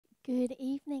Good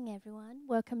evening, everyone.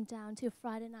 Welcome down to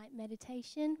Friday night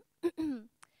meditation. I'm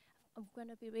going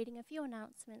to be reading a few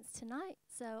announcements tonight.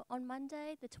 So on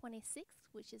Monday, the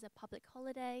 26th, which is a public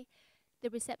holiday, the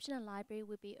reception and library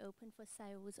will be open for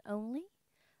sales only.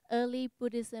 Early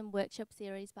Buddhism workshop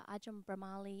series by Ajahn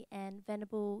Brahmali and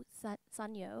Venerable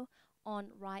Sanyo on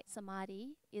Right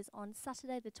Samadhi is on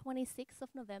Saturday, the 26th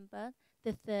of November,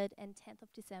 the 3rd and 10th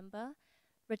of December.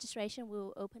 Registration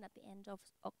will open at the end of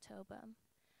October.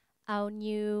 Our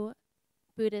new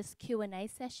Buddhist Q&A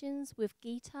sessions with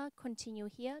Gita continue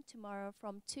here tomorrow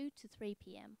from 2 to 3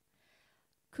 p.m.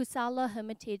 Kusala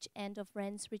Hermitage End of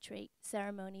Rents Retreat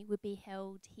ceremony will be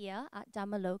held here at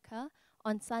Dhammaloka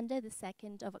on Sunday the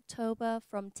 2nd of October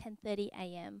from 10:30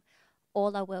 a.m.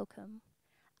 All are welcome.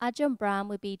 Ajahn Brahm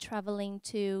will be traveling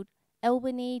to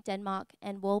Albany, Denmark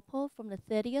and Walpole from the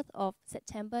 30th of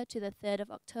September to the 3rd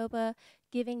of October,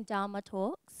 giving Dharma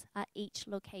talks at each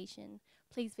location.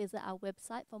 Please visit our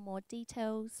website for more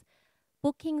details.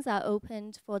 Bookings are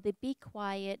opened for the Be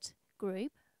Quiet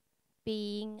group,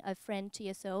 Being a Friend to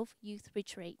Yourself Youth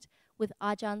Retreat with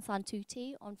Ajahn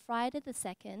Santuti on Friday the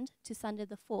 2nd to Sunday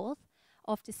the 4th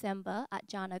of December at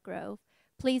Jana Grove.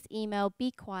 Please email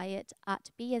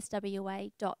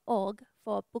bequiet@bswa.org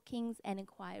for bookings and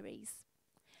inquiries.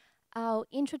 Our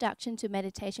introduction to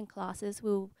meditation classes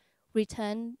will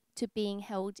return to being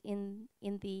held in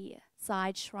the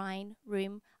side shrine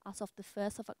room as of the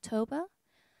 1st of October.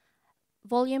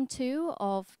 Volume 2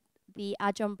 of the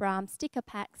Ajahn Brahm sticker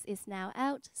packs is now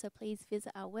out, so please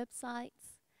visit our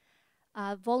websites.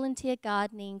 Volunteer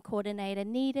gardening coordinator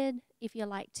needed. If you'd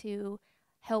like to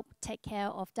help take care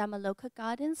of Dhammaloka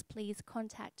Gardens, please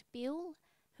contact Bill,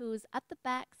 who's at the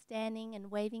back standing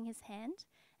and waving his hand,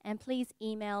 and please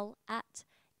email at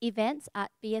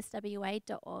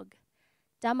events@bswa.org.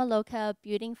 Dhammaloka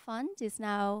Building Fund is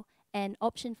now an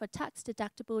option for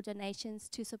tax-deductible donations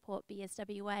to support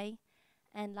BSWA.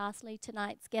 And lastly,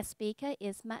 tonight's guest speaker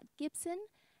is Matt Gibson,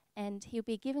 and he'll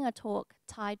be giving a talk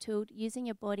titled Using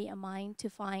Your Body and Mind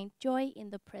to Find Joy in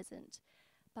the Present.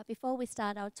 But before we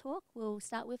start our talk, we'll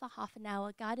start with a half an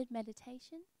hour guided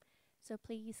meditation. So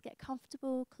please get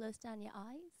comfortable, close down your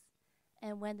eyes.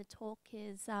 And when the talk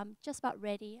is just about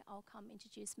ready, I'll come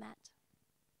introduce Matt.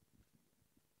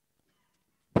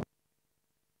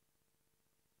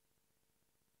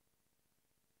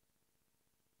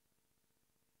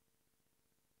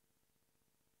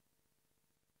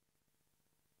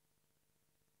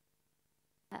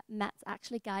 Matt's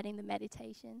actually guiding the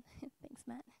meditation. Thanks,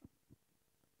 Matt.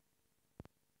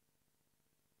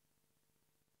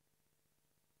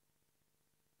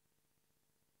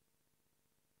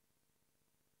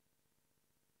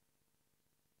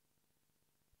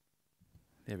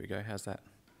 There we go. How's that?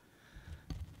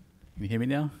 Can you hear me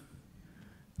now?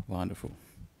 Wonderful.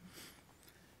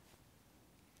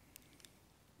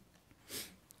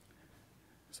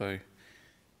 So,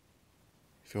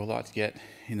 if you'd like to get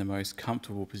in the most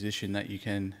comfortable position that you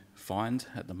can find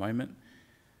at the moment,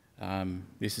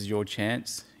 this is your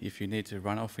chance. If you need to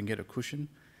run off and get a cushion,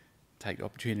 take the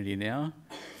opportunity now.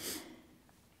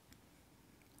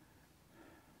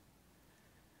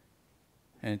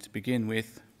 And to begin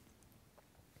with,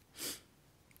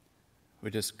 we're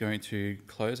just going to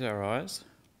close our eyes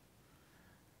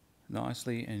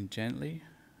nicely and gently.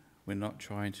 We're not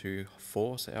trying to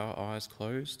force our eyes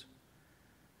closed.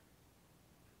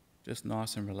 Just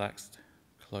nice and relaxed,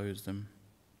 close them.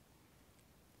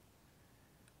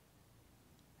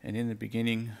 And in the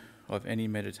beginning of any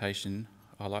meditation,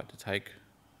 I like to take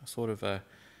a sort of a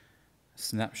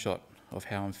snapshot of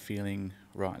how I'm feeling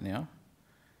right now.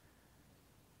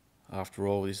 After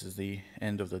all, this is the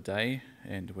end of the day,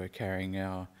 and we're carrying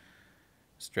our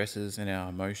stresses and our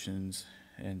emotions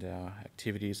and our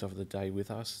activities of the day with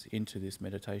us into this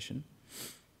meditation.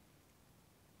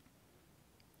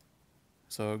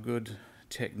 So a good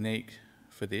technique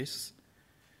for this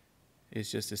is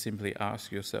just to simply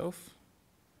ask yourself,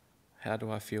 how do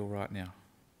I feel right now?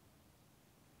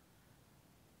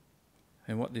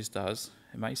 And what this does,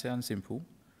 it may sound simple,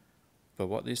 but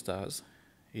what this does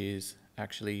is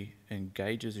actually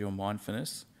engages your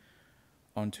mindfulness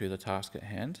onto the task at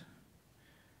hand,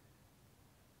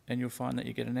 and you'll find that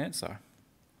you get an answer.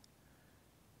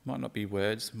 Might not be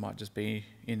words, might just be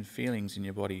in feelings in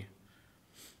your body.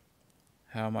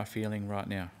 How am I feeling right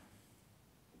now?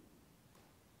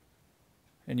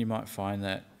 And you might find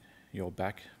that your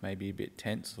back may be a bit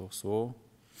tense or sore,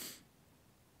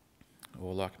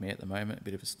 or like me at the moment, a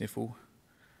bit of a sniffle.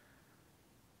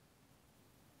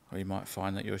 Or you might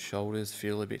find that your shoulders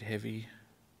feel a bit heavy,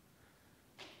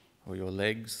 or your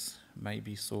legs may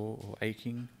be sore or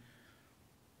aching.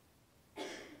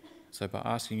 So by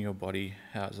asking your body,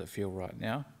 how does it feel right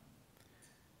now,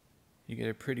 you get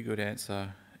a pretty good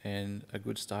answer and a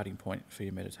good starting point for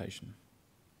your meditation.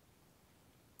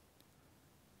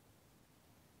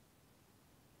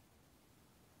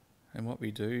 And what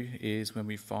we do is when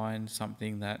we find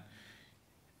something that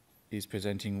is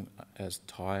presenting as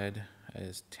tired,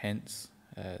 as tense,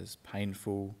 as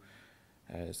painful,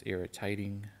 as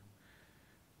irritating,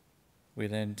 we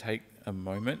then take a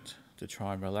moment to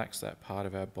try and relax that part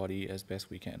of our body as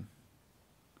best we can.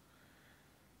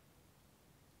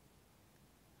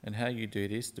 And how you do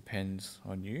this depends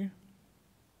on you.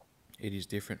 It is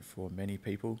different for many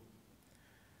people.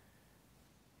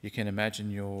 You can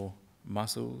imagine your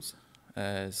muscles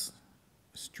as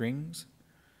strings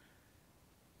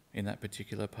in that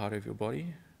particular part of your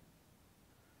body.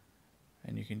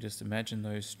 And you can just imagine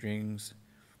those strings,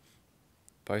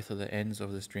 both of the ends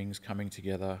of the strings coming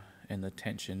together and the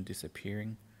tension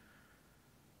disappearing.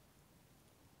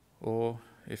 Or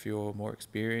if you're more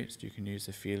experienced, you can use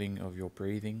the feeling of your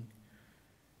breathing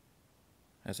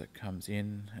as it comes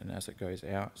in and as it goes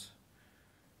out,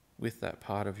 with that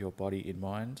part of your body in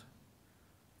mind,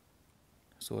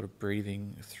 sort of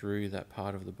breathing through that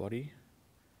part of the body.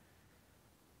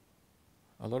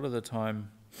 A lot of the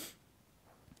time,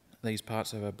 these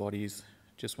parts of our bodies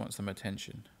just want some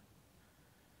attention.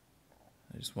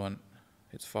 They just want,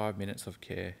 it's 5 minutes of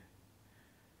care.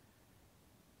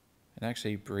 And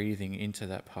actually breathing into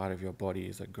that part of your body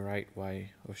is a great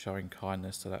way of showing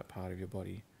kindness to that part of your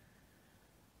body,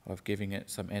 of giving it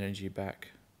some energy back.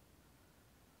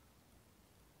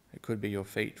 It could be your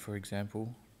feet, for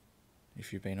example.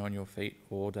 If you've been on your feet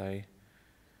all day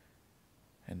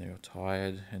and they're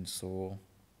tired and sore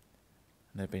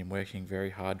and they've been working very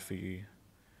hard for you,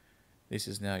 this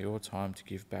is now your time to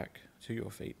give back to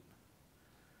your feet.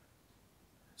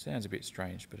 Sounds a bit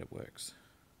strange, but it works.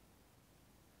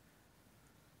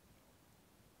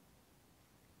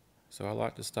 So I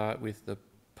like to start with the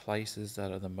places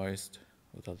that are the most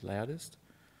or the loudest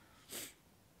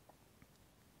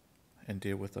and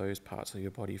deal with those parts of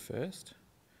your body first.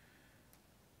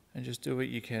 And just do what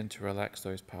you can to relax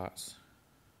those parts.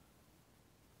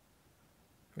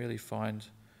 Really find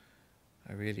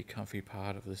a really comfy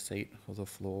part of the seat or the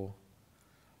floor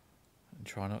and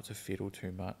try not to fiddle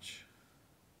too much.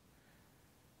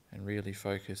 And really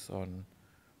focus on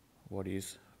what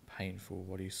is painful,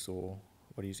 what is sore,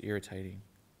 what is irritating.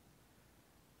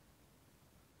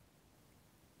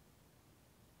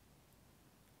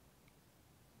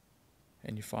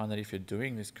 And you find that if you're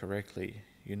doing this correctly,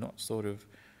 you're not sort of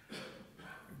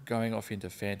going off into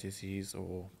fantasies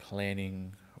or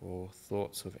planning or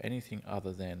thoughts of anything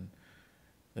other than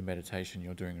the meditation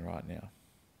you're doing right now.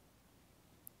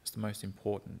 It's the most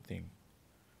important thing.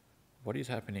 What is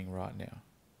happening right now?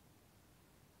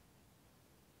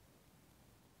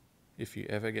 If you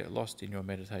ever get lost in your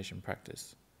meditation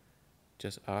practice,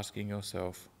 just asking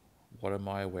yourself, what am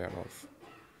I aware of,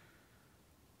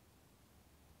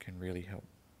 can really help.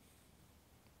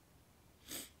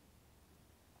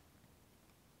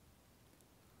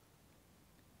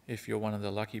 If you're one of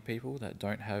the lucky people that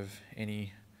don't have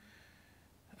any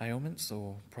ailments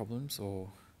or problems or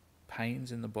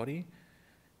pains in the body,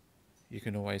 you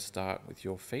can always start with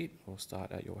your feet or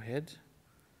start at your head.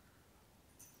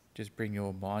 Just bring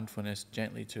your mindfulness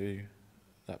gently to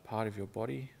that part of your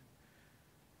body.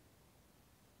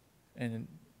 And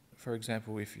for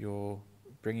example, if you're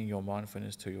bringing your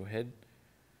mindfulness to your head,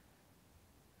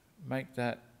 make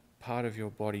that part of your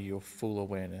body your full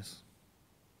awareness.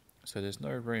 So there's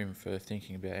no room for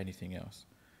thinking about anything else.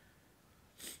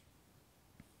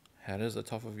 How does the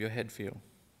top of your head feel?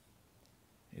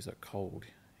 Is it cold?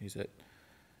 Is it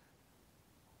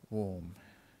warm?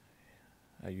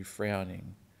 Are you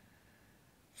frowning?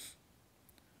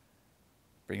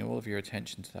 Bring all of your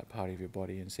attention to that part of your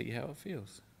body and see how it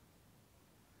feels.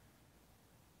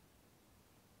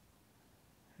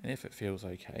 And if it feels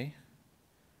okay,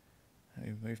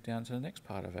 we move down to the next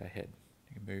part of our head.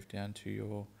 You can move down to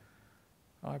your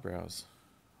eyebrows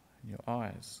and your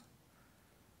eyes.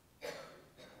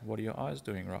 What are your eyes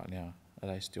doing right now? Are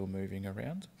they still moving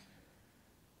around?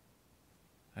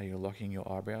 Are you locking your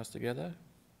eyebrows together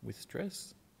with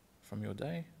stress from your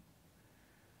day?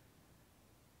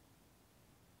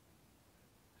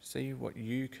 See what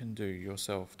you can do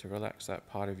yourself to relax that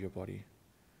part of your body.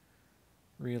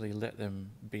 Really let them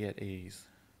be at ease.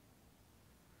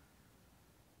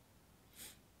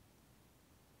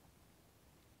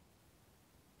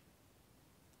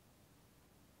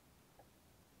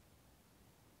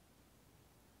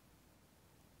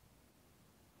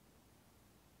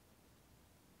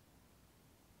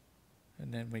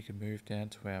 And then we can move down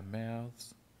to our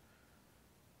mouths,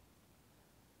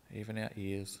 even our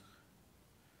ears,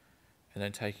 and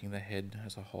then taking the head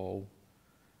as a whole.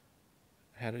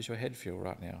 How does your head feel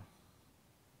right now?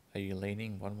 Are you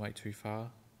leaning one way too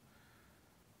far?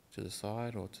 To the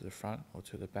side or to the front or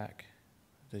to the back?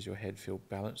 Does your head feel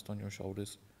balanced on your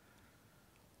shoulders?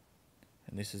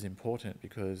 And this is important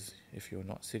because if you're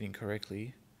not sitting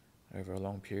correctly over a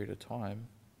long period of time,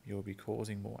 you'll be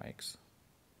causing more aches.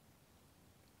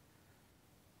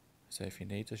 So if you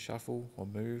need to shuffle or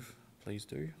move, please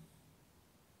do.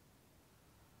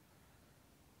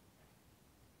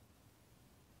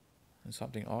 And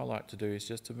something I like to do is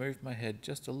just to move my head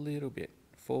just a little bit,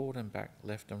 forward and back,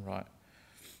 left and right.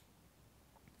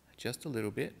 Just a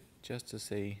little bit, just to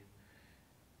see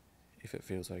if it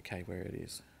feels okay where it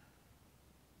is.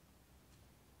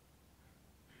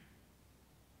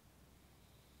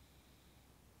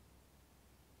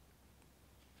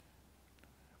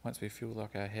 Once we feel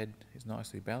like our head is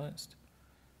nicely balanced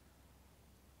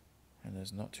and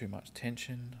there's not too much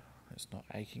tension, it's not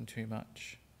aching too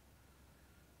much,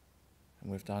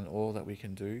 and we've done all that we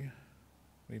can do,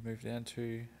 we move down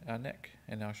to our neck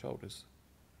and our shoulders.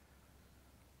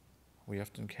 We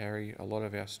often carry a lot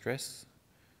of our stress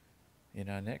in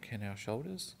our neck and our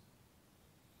shoulders.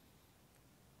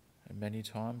 And many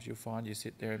times you'll find you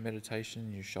sit there in meditation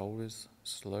and your shoulders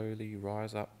slowly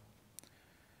rise up.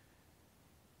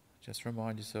 Just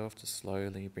remind yourself to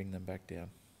slowly bring them back down.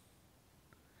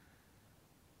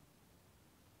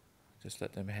 Just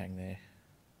let them hang there.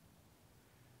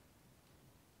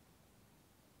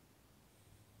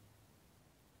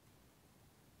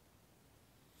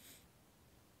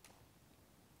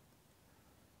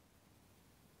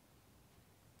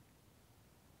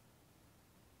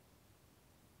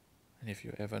 And if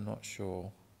you're ever not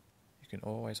sure, you can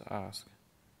always ask,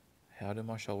 how do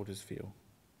my shoulders feel?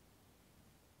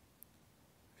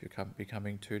 If you're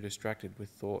becoming too distracted with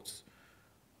thoughts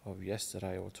of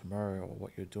yesterday or tomorrow or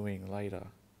what you're doing later,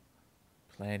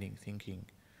 planning, thinking,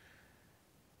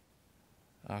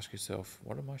 ask yourself,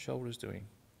 what are my shoulders doing?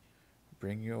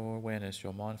 Bring your awareness,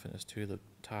 your mindfulness to the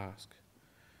task.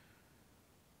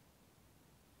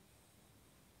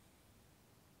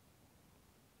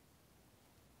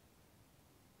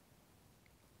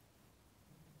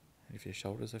 If your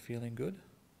shoulders are feeling good,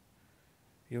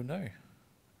 you'll know.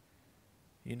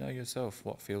 You know yourself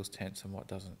what feels tense and what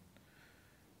doesn't.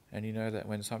 And you know that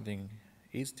when something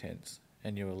is tense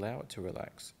and you allow it to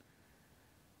relax,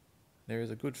 there is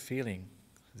a good feeling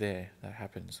there that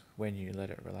happens when you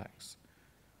let it relax.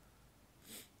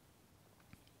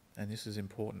 And this is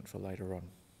important for later on.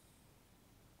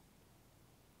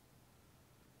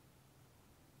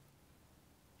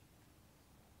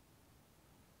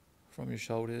 From your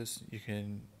shoulders, you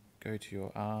can go to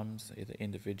your arms, either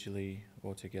individually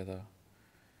or together,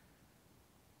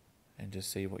 and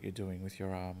just see what you're doing with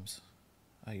your arms.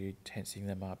 Are you tensing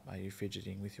them up? Are you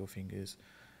fidgeting with your fingers?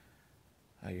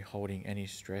 Are you holding any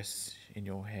stress in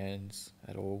your hands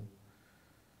at all?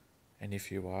 And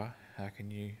if you are, how can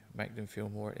you make them feel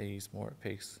more at ease, more at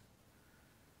peace,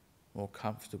 more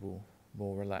comfortable,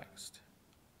 more relaxed?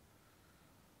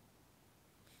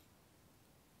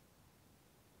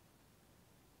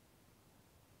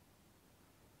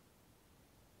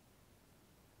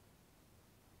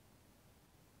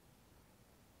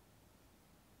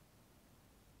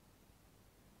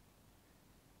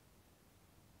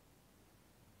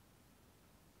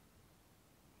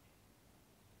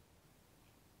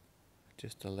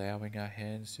 Just allowing our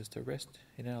hands just to rest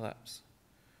in our laps.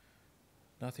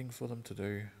 Nothing for them to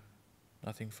do,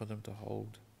 nothing for them to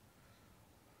hold.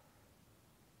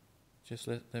 Just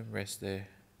let them rest there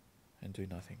and do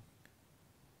nothing.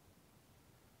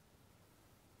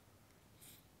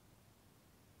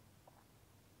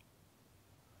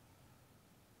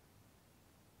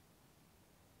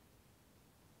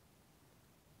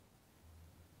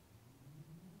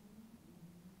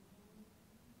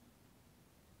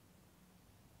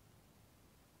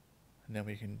 And then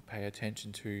we can pay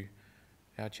attention to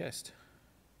our chest.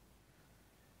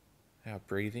 Our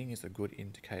breathing is a good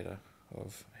indicator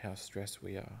of how stressed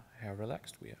we are, how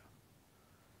relaxed we are.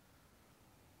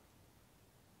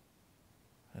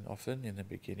 And often in the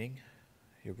beginning,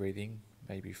 your breathing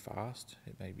may be fast,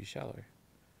 it may be shallow.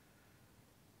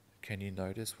 Can you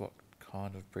notice what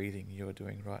kind of breathing you are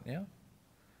doing right now?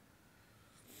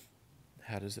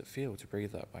 How does it feel to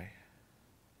breathe that way?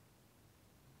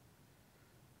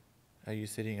 Are you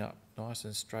sitting up nice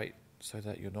and straight so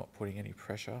that you're not putting any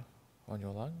pressure on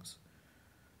your lungs?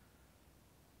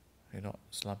 You're not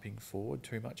slumping forward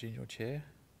too much in your chair?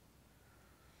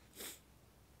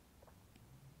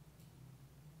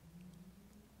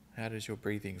 How does your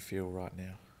breathing feel right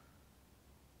now?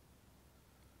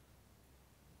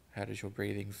 How does your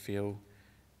breathing feel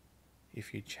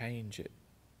if you change it?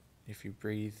 If you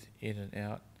breathe in and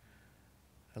out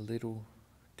a little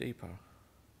deeper,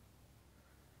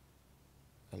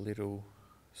 a little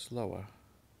slower.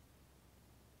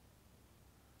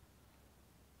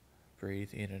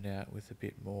 Breathe in and out with a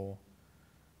bit more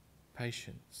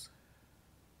patience.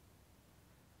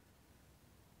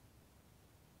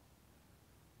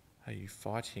 Are you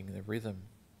fighting the rhythm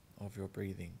of your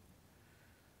breathing?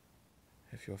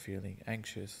 If you're feeling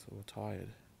anxious or tired.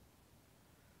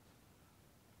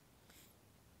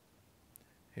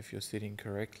 If you're sitting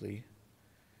correctly,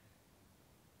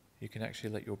 you can actually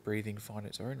let your breathing find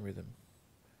its own rhythm,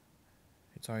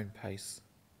 its own pace.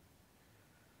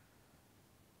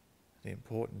 The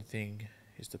important thing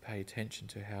is to pay attention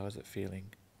to how is it feeling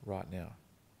right now.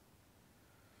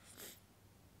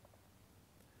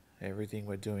 Everything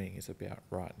we're doing is about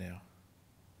right now.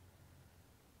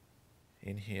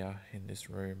 In here, in this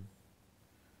room,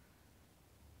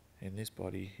 in this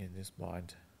body, in this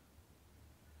mind.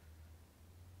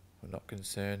 We're not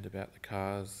concerned about the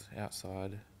cars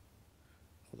outside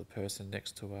or the person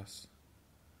next to us.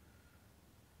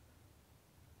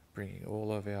 Bringing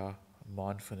all of our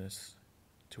mindfulness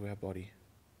to our body.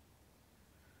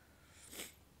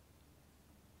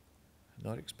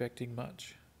 Not expecting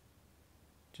much,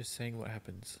 just seeing what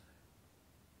happens.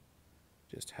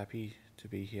 Just happy to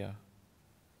be here.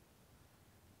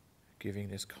 Giving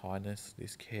this kindness,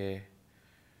 this care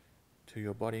to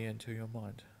your body and to your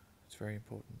mind. It's very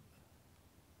important.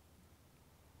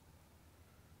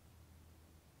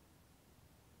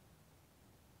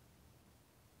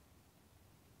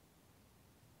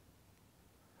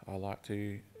 I like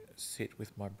to sit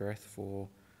with my breath for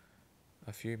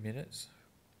a few minutes.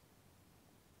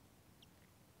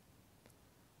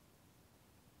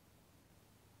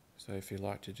 So if you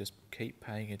like to just keep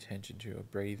paying attention to your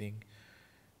breathing,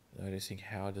 noticing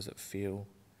how does it feel,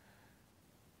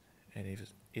 and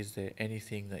is there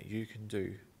anything that you can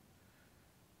do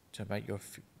to make your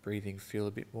breathing feel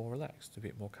a bit more relaxed, a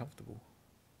bit more comfortable.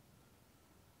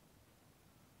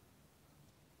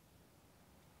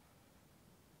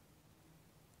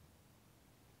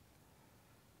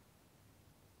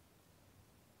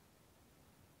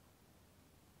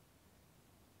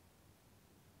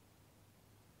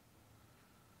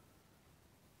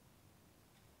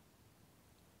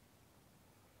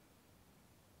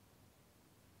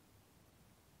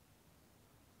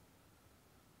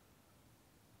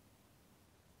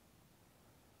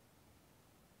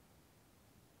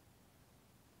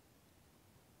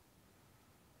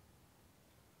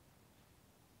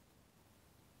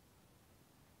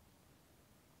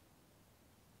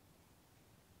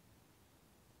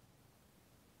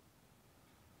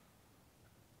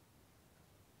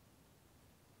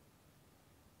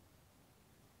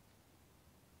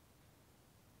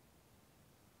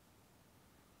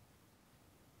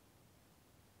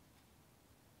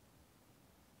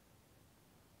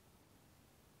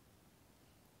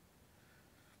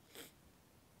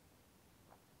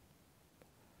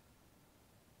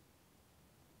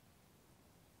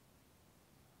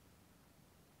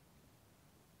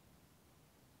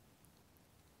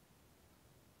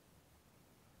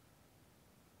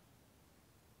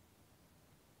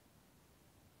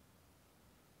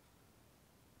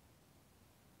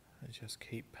 And just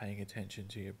keep paying attention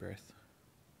to your breath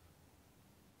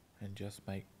and just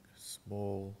make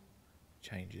small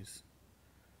changes.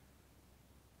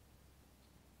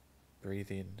 Breathe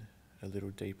in a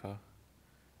little deeper,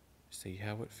 see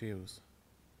how it feels.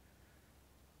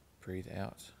 Breathe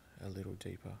out a little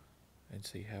deeper and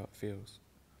see how it feels.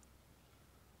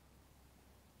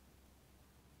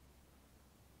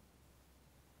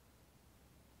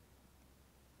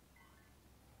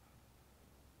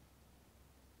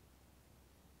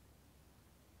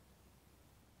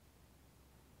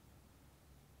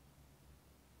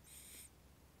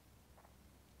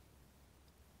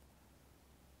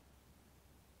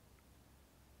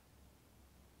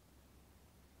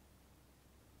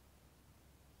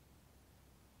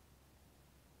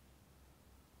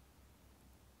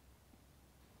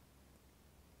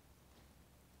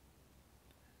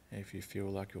 If you feel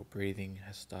like your breathing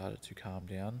has started to calm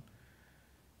down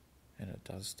and it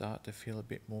does start to feel a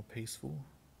bit more peaceful,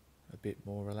 a bit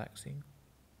more relaxing,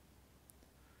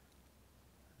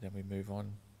 then we move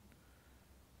on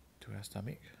to our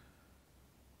stomach,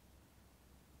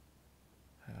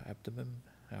 our abdomen,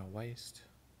 our waist.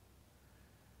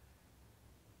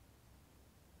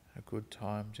 A good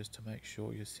time just to make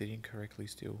sure you're sitting correctly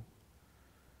still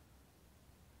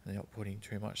and not putting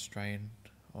too much strain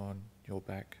on your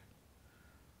back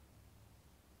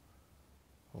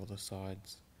or the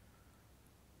sides.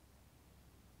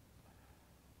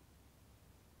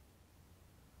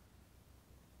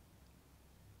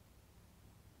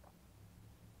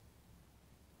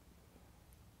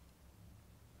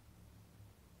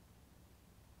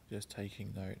 just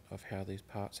taking note of how these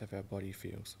parts of our body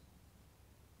feels.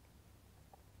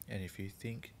 And if you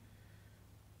think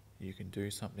you can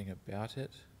do something about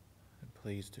it, then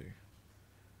please do.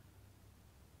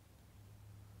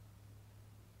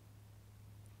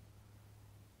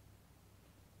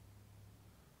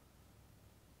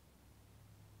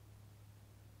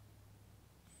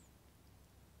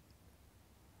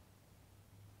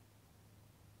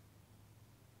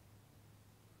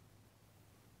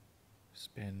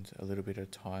 Spend a little bit of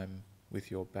time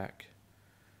with your back,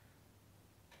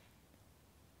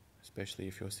 especially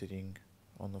if you're sitting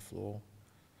on the floor.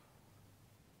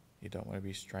 You don't want to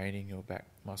be straining your back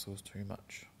muscles too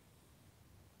much.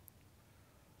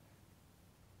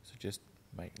 So just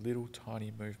make little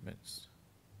tiny movements,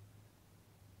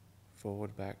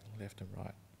 forward, back, left and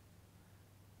right.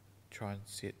 Try and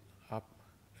sit up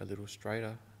a little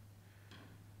straighter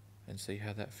and see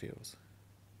how that feels.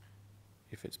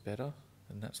 If it's better,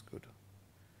 then that's good.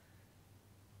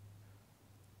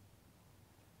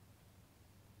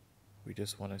 We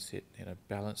just want to sit in a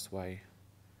balanced way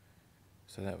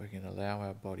so that we can allow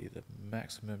our body the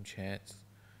maximum chance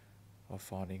of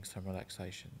finding some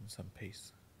relaxation and some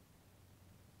peace.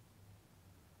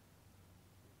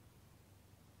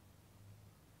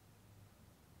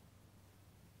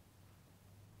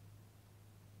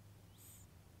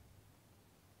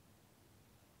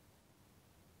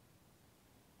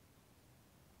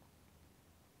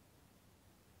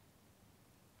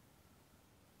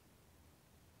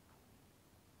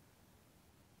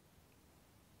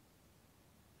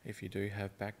 If you do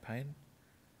have back pain,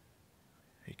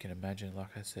 you can imagine,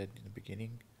 like I said in the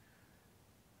beginning,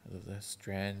 the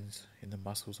strands in the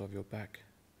muscles of your back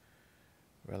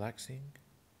relaxing.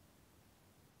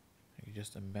 You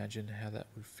just imagine how that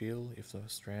would feel if the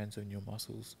strands in your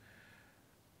muscles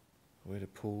were to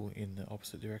pull in the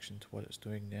opposite direction to what it's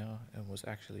doing now and was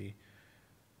actually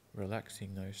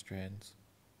relaxing those strands.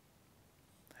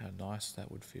 How nice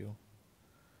that would feel.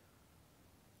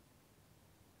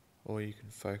 Or you can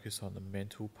focus on the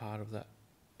mental part of that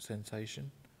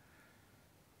sensation,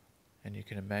 and you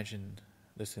can imagine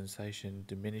the sensation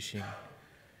diminishing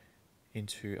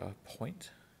into a point,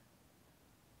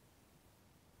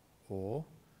 or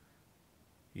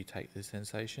you take the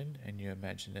sensation and you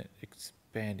imagine it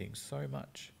expanding so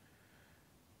much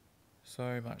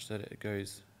that it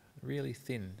goes really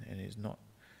thin and is not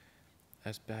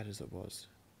as bad as it was.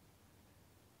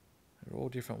 There are all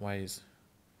different ways.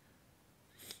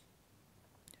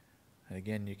 And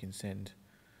again, you can send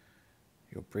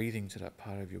your breathing to that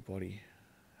part of your body,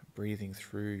 breathing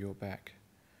through your back,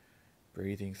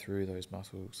 breathing through those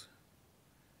muscles.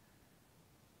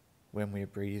 When we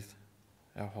breathe,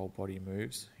 our whole body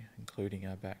moves, including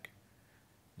our back.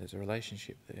 There's a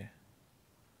relationship there.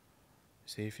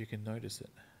 See if you can notice it.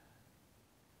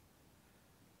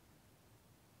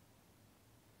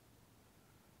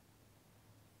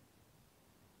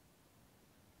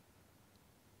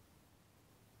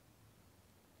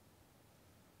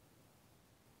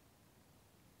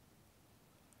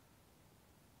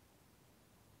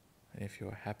 And if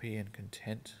you're happy and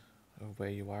content of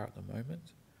where you are at the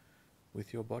moment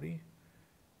with your body,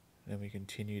 then we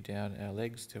continue down our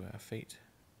legs to our feet.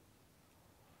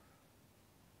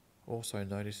 Also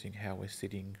noticing how we're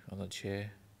sitting on the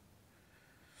chair.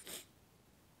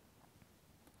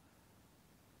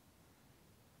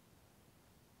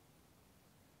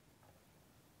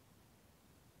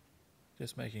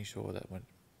 Just making sure that we're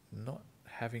not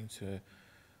having to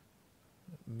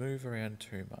move around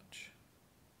too much.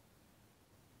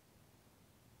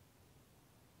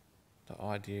 The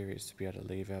idea is to be able to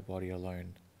leave our body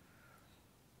alone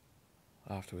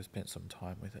after we've spent some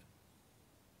time with it.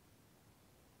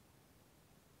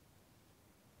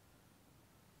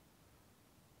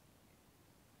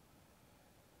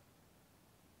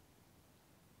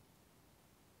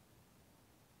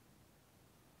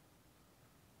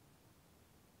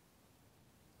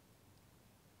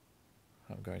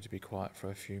 I'm going to be quiet for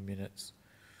a few minutes,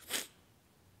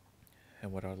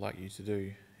 and what I'd like you to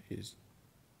do is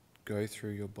go through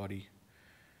your body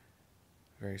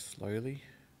very slowly,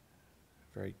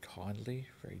 very kindly,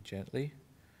 very gently,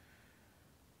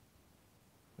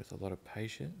 with a lot of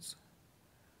patience,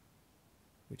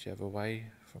 whichever way,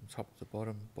 from top to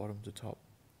bottom, bottom to top.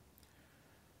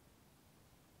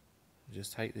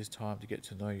 Just take this time to get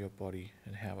to know your body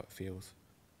and how it feels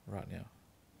right now.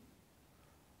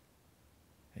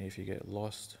 And if you get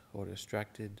lost or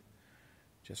distracted,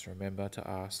 just remember to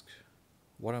ask,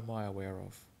 what am I aware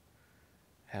of?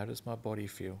 How does my body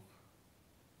feel?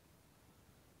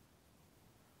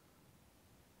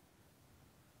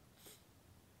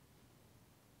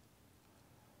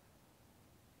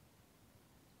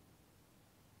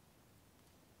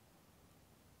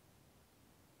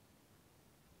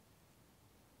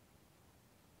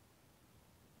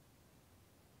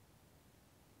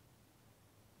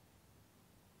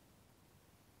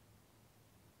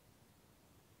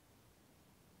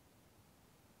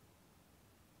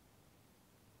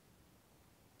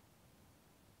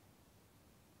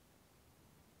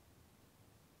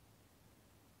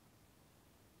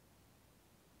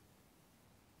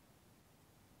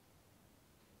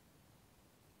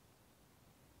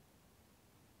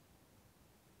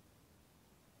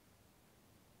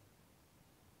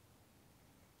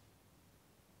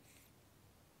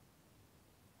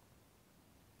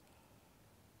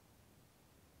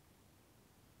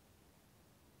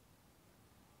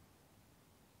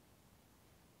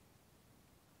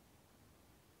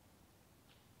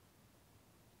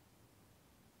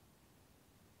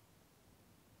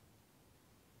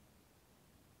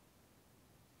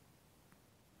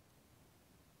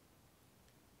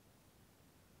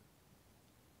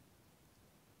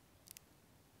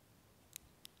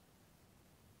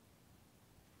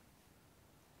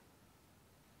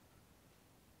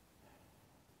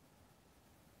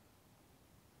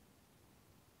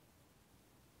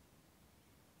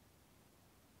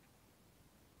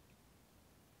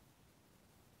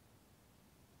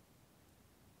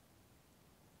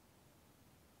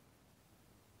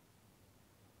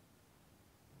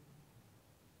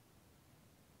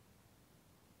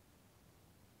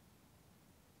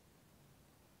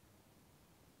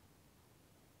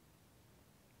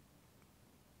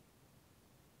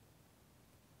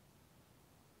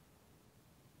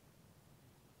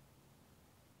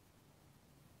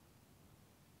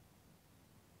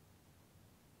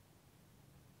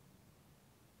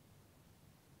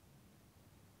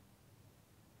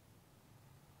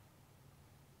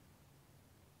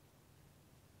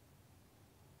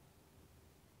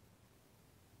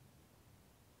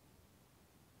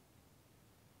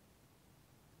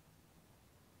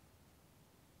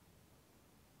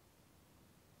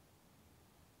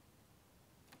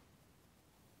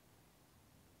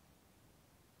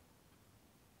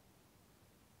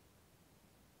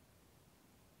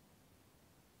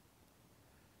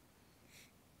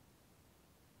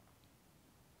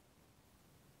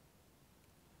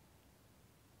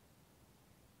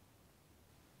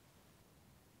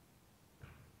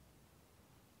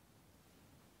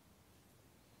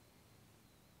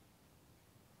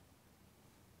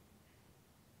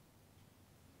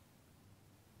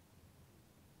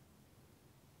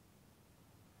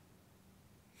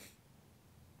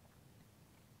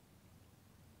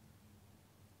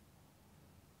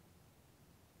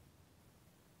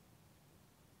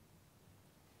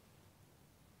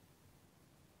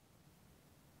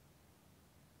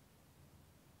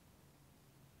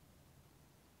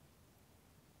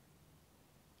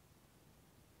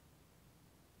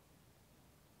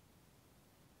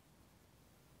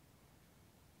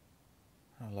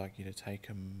 like you to take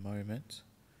a moment,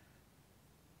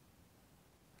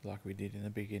 like we did in the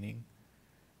beginning,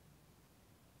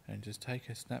 and just take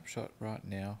a snapshot right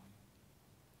now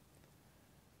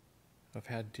of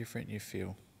how different you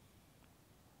feel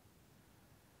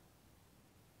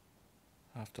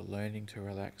after learning to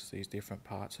relax these different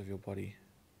parts of your body.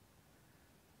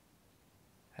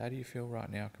 How do you feel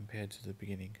right now compared to the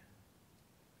beginning?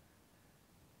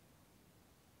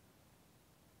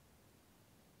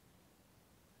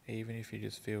 Even if you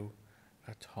just feel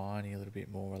a tiny little bit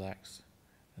more relaxed,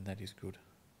 and that is good.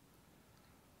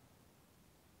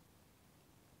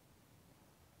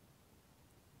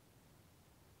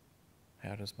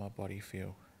 How does my body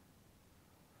feel?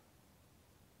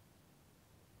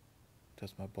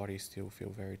 Does my body still feel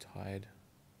very tired?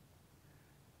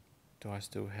 Do I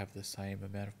still have the same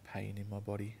amount of pain in my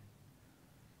body?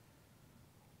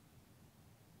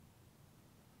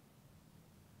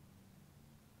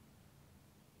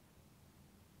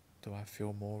 Do I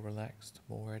feel more relaxed,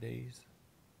 more at ease?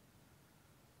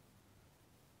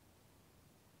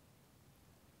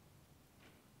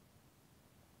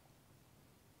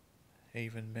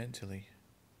 Even mentally,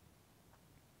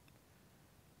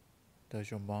 does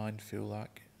your mind feel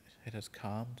like it has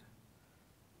calmed?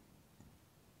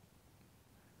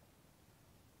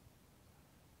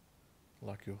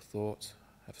 Like your thoughts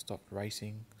have stopped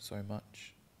racing so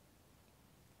much?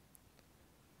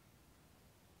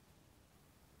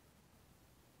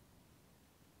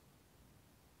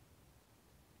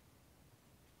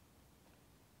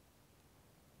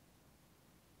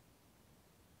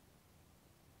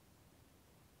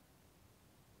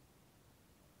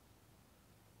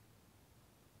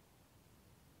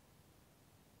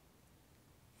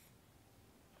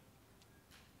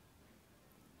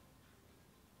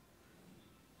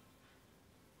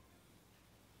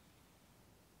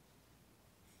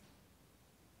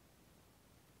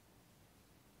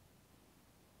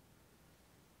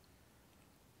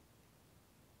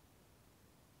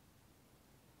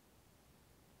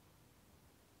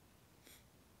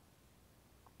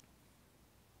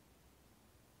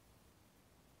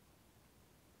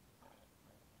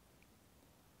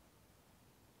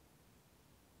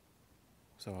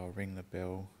 So I'll ring the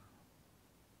bell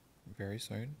very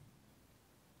soon.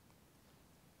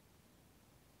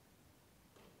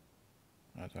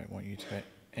 I don't want you to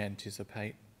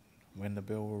anticipate when the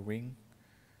bell will ring.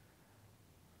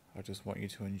 I just want you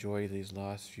to enjoy these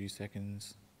last few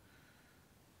seconds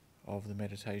of the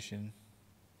meditation.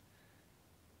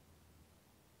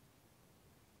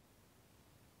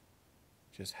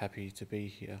 Just happy to be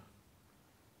here,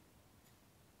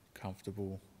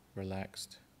 comfortable,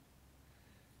 relaxed,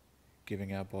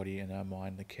 giving our body and our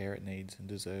mind the care it needs and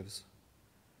deserves.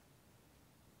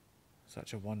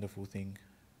 Such a wonderful thing.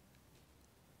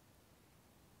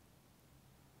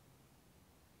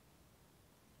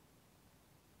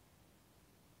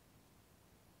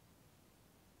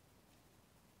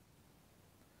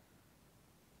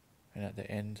 And at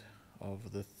the end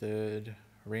of the third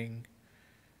ring,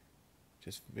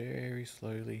 just very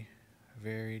slowly,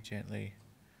 very gently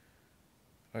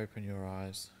open your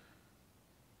eyes,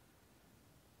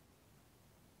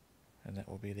 and that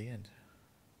will be the end.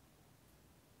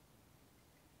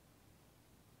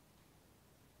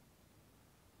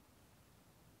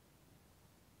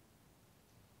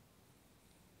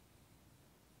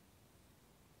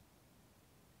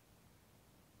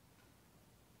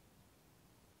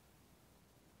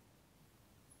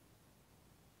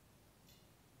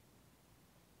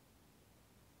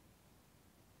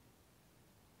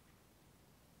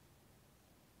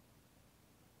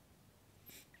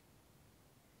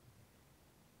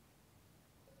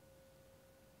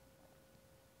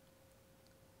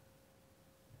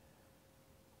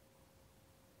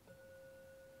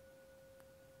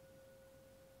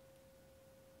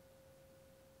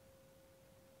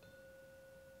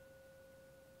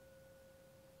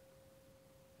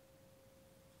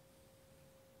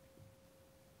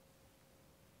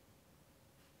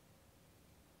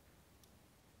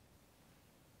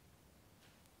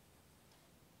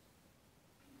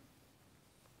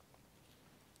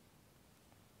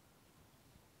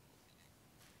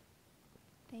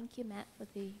 Thank you, Matt, for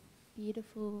the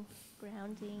beautiful,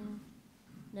 grounding,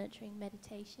 nurturing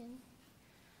meditation.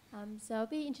 So I'll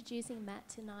be introducing Matt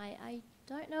tonight. I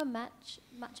don't know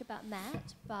much about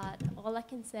Matt, but all I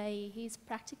can say, he's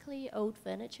practically old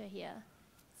furniture here.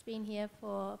 He's been here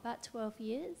for about 12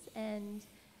 years, and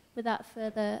without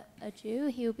further ado,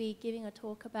 he'll be giving a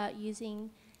talk about using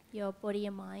your body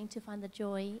and mind to find the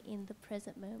joy in the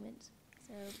present moment.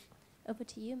 So over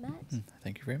to you, Matt.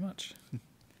 Thank you very much.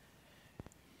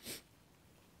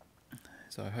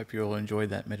 So I hope you all enjoyed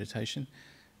that meditation.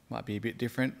 Might be a bit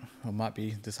different, or might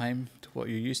be the same to what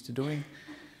you're used to doing.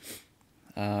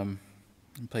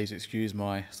 Please excuse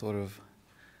my sort of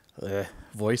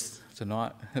voice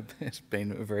tonight. It's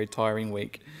been a very tiring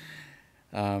week.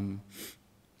 And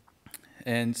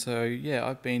so, yeah,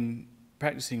 I've been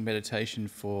practicing meditation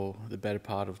for the better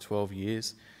part of 12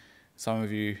 years. Some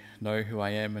of you know who I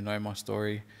am and know my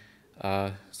story.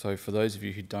 So for those of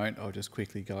you who don't, I'll just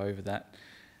quickly go over that.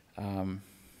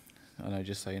 I know,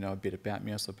 just so you know a bit about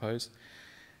me, I suppose.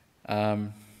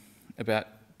 About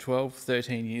 12,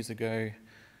 13 years ago,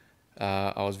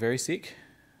 I was very sick,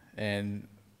 and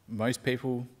most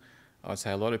people, I'd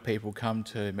say a lot of people, come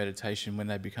to meditation when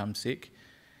they become sick,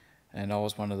 and I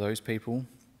was one of those people.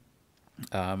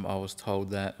 I was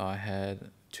told that I had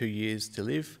 2 years to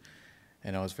live,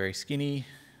 and I was very skinny,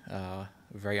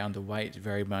 very underweight,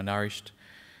 very malnourished,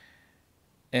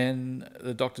 and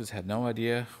the doctors had no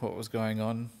idea what was going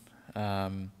on.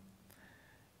 And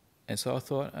so I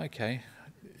thought, okay,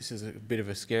 this is a bit of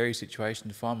a scary situation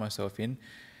to find myself in,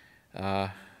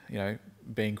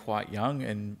 being quite young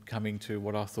and coming to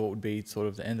what I thought would be sort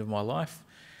of the end of my life.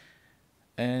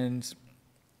 And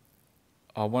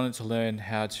I wanted to learn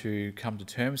how to come to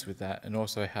terms with that, and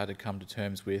also how to come to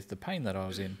terms with the pain that I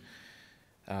was in,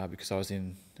 because I was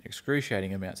in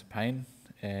excruciating amounts of pain,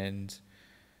 and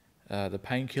the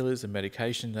painkillers and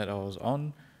medication that I was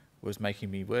on was making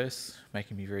me worse,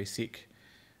 making me very sick.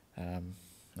 I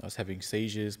was having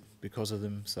seizures because of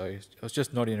them, so I was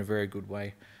just not in a very good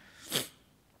way.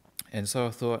 And so I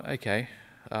thought, okay,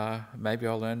 maybe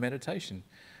I'll learn meditation.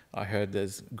 I heard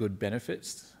there's good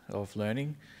benefits of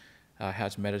learning how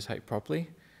to meditate properly,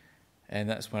 and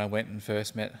that's when I went and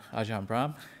first met Ajahn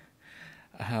Brahm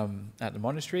at the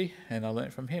monastery, and I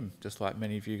learnt from him, just like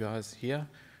many of you guys here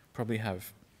probably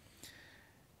have.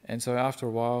 And so after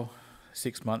a while,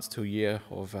 6 months to a year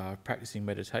of practicing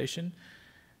meditation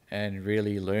and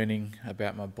really learning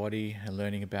about my body and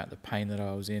learning about the pain that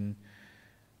I was in,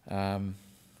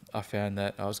 I found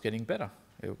that I was getting better.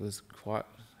 It was quite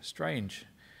strange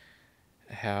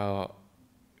how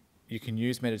you can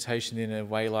use meditation in a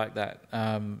way like that.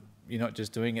 You're not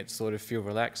just doing it to sort of feel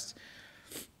relaxed.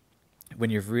 When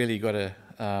you've really got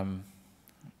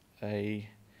a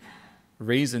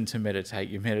reason to meditate,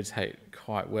 you meditate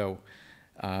quite well.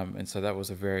 And so that was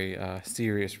a very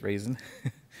serious reason.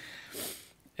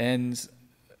 And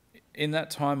in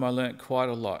that time I learnt quite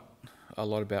a lot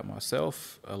about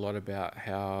myself, a lot about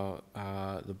how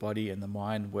the body and the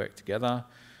mind work together,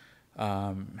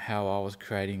 how I was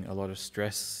creating a lot of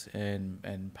stress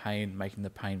and pain, making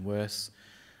the pain worse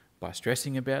by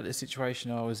stressing about the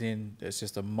situation I was in. It's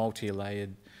just a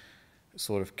multi-layered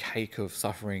sort of cake of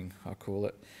suffering, I call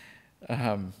it.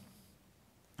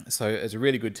 So it's a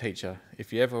really good teacher.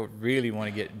 If you ever really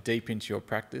want to get deep into your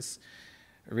practice,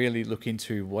 really look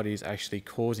into what is actually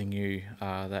causing you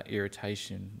that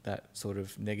irritation, that sort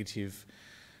of negative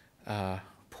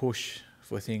push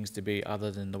for things to be other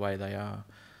than the way they are.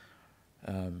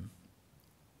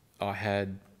 I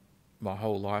had my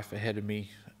whole life ahead of me.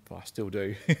 Well, I still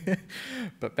do.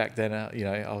 But back then,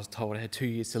 I was told I had 2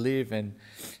 years to live, and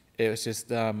it was just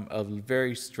a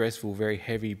very stressful, very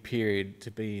heavy period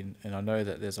to be in. And I know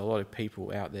that there's a lot of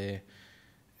people out there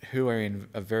who are in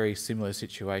a very similar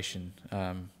situation.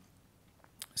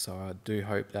 So I do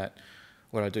hope that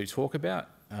what I do talk about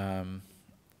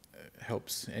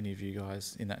helps any of you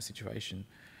guys in that situation.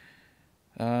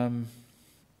 I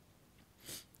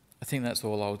think that's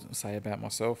all I'll say about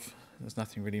myself. There's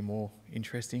nothing really more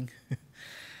interesting.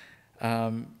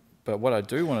 But what I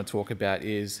do want to talk about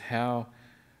is how,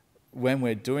 when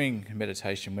we're doing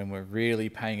meditation, when we're really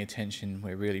paying attention,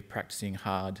 we're really practicing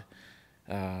hard,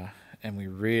 and we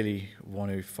really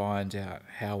want to find out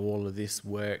how all of this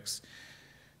works.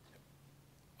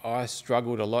 I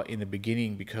struggled a lot in the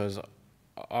beginning because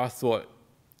I thought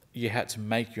you had to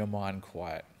make your mind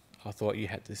quiet. I thought you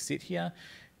had to sit here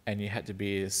and you had to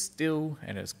be as still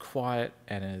and as quiet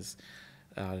and as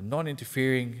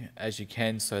non-interfering as you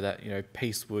can, so that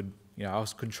peace would, I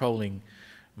was controlling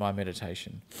my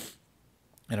meditation.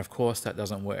 And of course that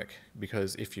doesn't work,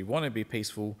 because if you want to be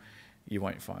peaceful, you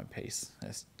won't find peace.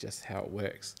 That's just how it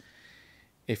works.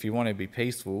 If you want to be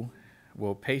peaceful,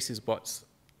 well, peace is what's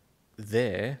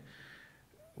there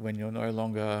when you're no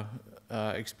longer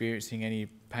experiencing any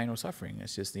pain or suffering.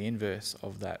 It's just the inverse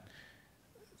of that.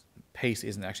 Peace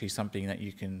isn't actually something that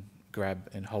you can grab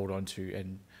and hold on to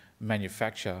and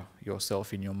manufacture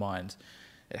yourself in your mind.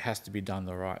 It has to be done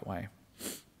the right way.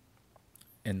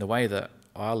 And the way that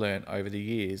I learned over the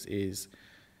years is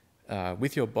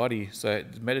with your body. So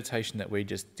the meditation that we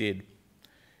just did,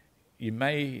 you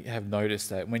may have noticed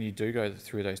that when you do go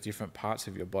through those different parts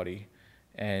of your body,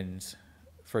 and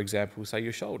for example, say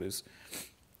your shoulders,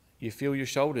 you feel your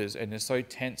shoulders and they're so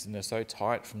tense and they're so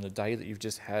tight from the day that you've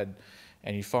just had,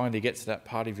 and you finally get to that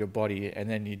part of your body, and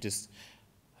then you just,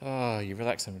 you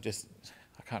relax them.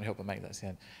 I can't help but make that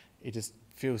sound. It just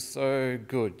feels so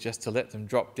good just to let them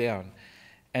drop down.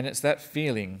 And it's that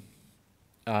feeling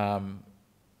that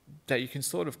you can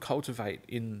sort of cultivate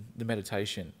in the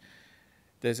meditation.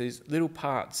 There's these little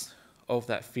parts of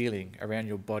that feeling around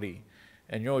your body,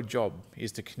 and your job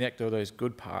is to connect all those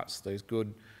good parts, those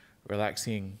good,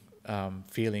 relaxing,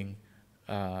 feeling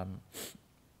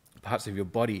parts of your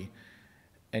body,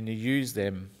 and you use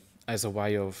them as a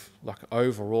way of like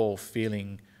overall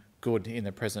feeling good in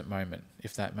the present moment,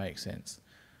 if that makes sense.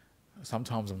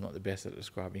 Sometimes I'm not the best at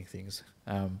describing things,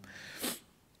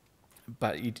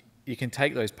 but you can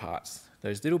take those parts,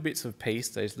 those little bits of peace,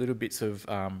 those little bits of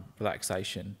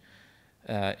relaxation,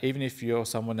 even if you're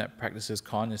someone that practices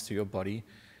kindness to your body,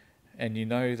 and you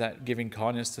know that giving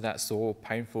kindness to that sore,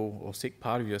 painful or sick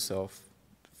part of yourself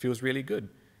feels really good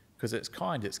because it's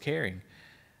kind, it's caring.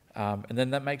 And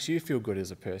then that makes you feel good as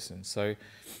a person. So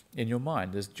in your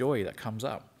mind, there's joy that comes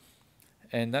up.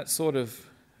 And that's sort of,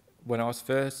 when I was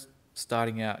first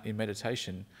starting out in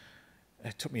meditation,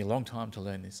 it took me a long time to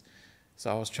learn this. So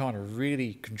I was trying to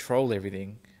really control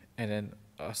everything, and then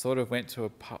I sort of went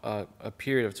to a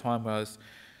period of time where I was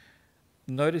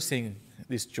noticing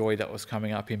this joy that was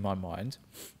coming up in my mind.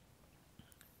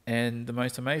 And the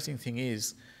most amazing thing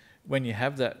is, when you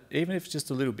have that, even if it's just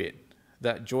a little bit,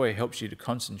 that joy helps you to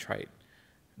concentrate.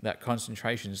 That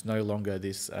concentration is no longer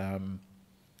this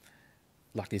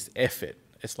like this effort.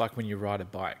 It's like when you ride a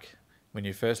bike. When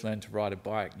you first learn to ride a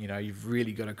bike, you've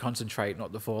really got to concentrate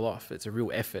not to fall off. It's a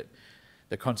real effort.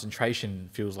 The concentration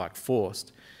feels like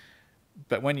forced.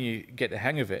 But when you get the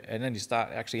hang of it and then you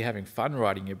start actually having fun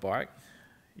riding your bike,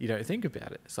 you don't think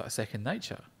about it. It's like second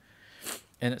nature.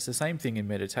 And it's the same thing in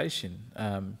meditation.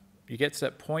 You get to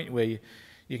that point where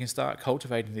you can start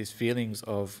cultivating these feelings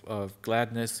of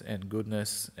gladness and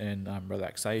goodness and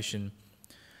relaxation.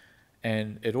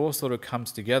 And it all sort of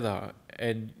comes together,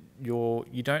 and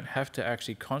you don't have to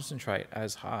actually concentrate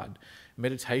as hard.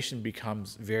 Meditation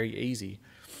becomes very easy.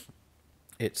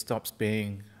 It stops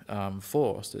being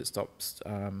forced. It stops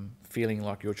feeling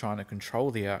like you're trying to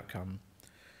control the outcome.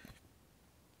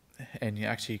 And you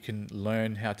actually can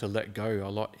learn how to let go a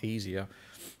lot easier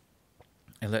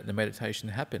and let the meditation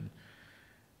happen.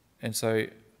 And so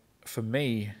for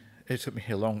me, it took me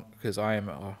a long, because I'm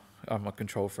a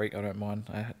control freak. I don't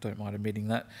mind admitting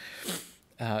that.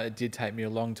 It did take me a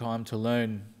long time to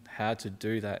learn how to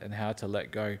do that and how to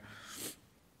let go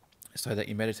so that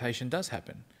your meditation does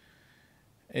happen.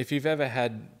 If you've ever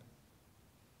had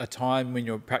a time when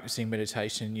you're practicing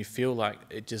meditation and you feel like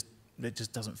it just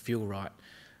doesn't feel right,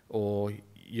 or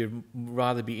you'd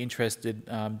rather be interested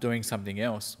doing something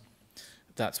else,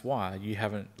 that's why you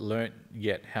haven't learnt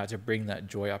yet how to bring that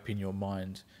joy up in your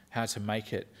mind, how to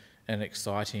make it an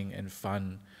exciting and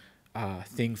fun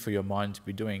thing for your mind to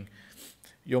be doing.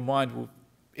 Your mind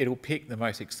it'll pick the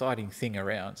most exciting thing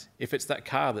around. If it's that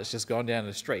car that's just gone down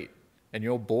the street and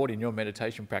you're bored in your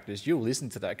meditation practice, you'll listen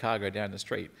to that car go down the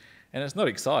street. And it's not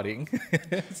exciting.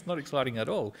 It's not exciting at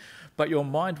all. But your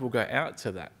mind will go out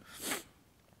to that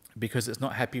because it's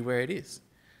not happy where it is.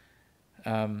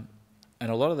 And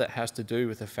a lot of that has to do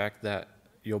with the fact that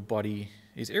your body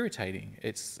is irritating.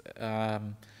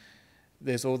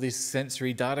 There's all this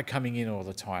sensory data coming in all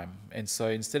the time. And so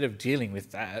instead of dealing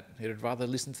with that, it'd rather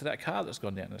listen to that car that's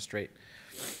gone down the street.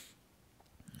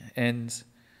 And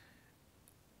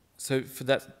so for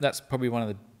that's probably one of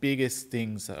the biggest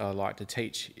things that I like to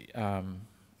teach when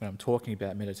I'm talking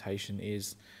about meditation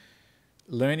is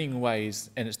learning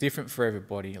ways, and it's different for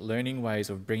everybody, learning ways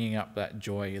of bringing up that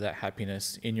joy, that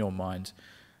happiness in your mind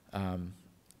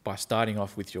by starting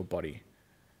off with your body.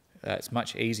 It's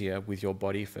much easier with your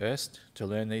body first to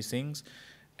learn these things,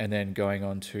 and then going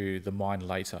on to the mind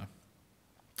later.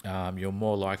 You're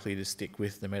more likely to stick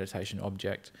with the meditation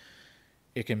object.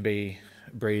 It can be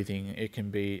breathing, it can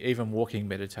be even walking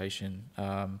meditation,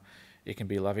 it can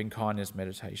be loving kindness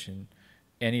meditation,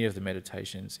 any of the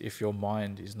meditations. If your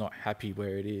mind is not happy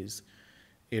where it is,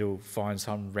 it'll find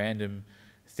some random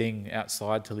thing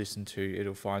outside to listen to,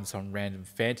 it'll find some random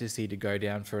fantasy to go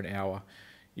down for an hour.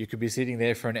 You could be sitting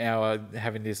there for an hour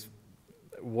having this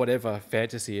whatever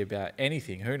fantasy about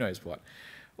anything, who knows what.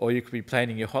 Or you could be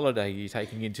planning your holiday you're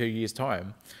taking in 2 years'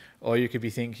 time. Or you could be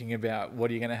thinking about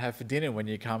what are you going to have for dinner when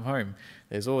you come home.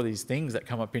 There's all these things that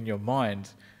come up in your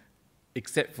mind,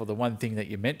 except for the one thing that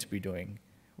you're meant to be doing,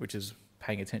 which is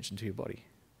paying attention to your body.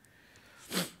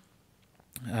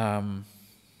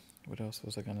 What else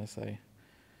was I going to say?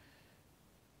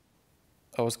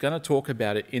 I was going to talk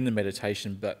about it in the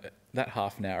meditation, but that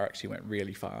half an hour actually went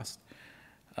really fast.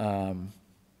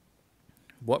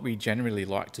 What we generally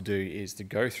like to do is to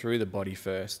go through the body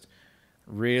first,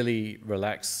 really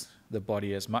relax the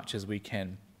body as much as we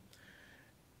can.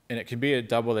 And it can be a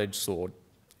double-edged sword.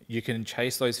 You can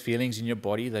chase those feelings in your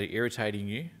body that are irritating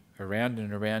you around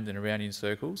and around and around in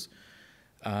circles.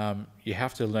 You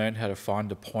have to learn how to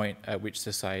find a point at which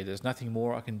to say, there's nothing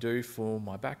more I can do for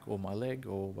my back or my leg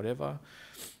or whatever,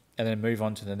 and then move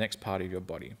on to the next part of your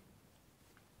body.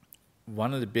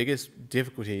 One of the biggest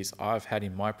difficulties I've had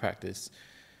in my practice,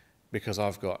 because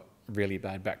I've got really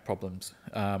bad back problems,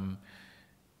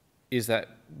 is that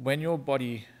when your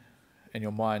body and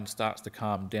your mind starts to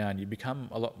calm down, you become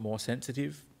a lot more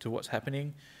sensitive to what's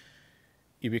happening.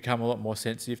 You become a lot more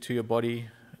sensitive to your body.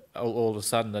 All of a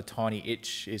sudden, the tiny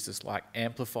itch is just like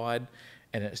amplified,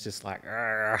 and it's just like,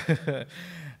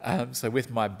 so with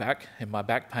my back and my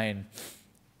back pain,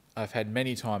 I've had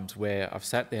many times where I've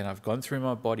sat there and I've gone through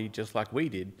my body just like we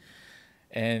did,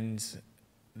 and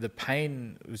the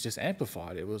pain was just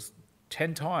amplified. It was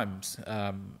 10 times.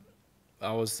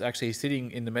 I was actually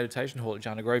sitting in the meditation hall at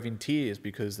Jhana Grove in tears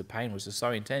because the pain was just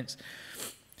so intense.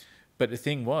 But the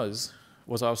thing was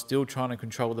I was still trying to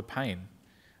control the pain.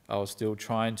 I was still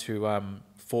trying to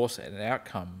force an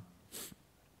outcome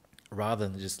rather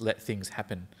than just let things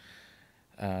happen,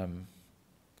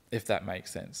 if that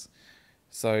makes sense.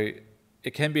 So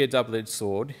it can be a double-edged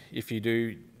sword. If you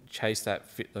do chase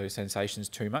those sensations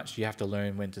too much, you have to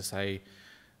learn when to say,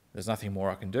 there's nothing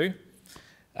more I can do.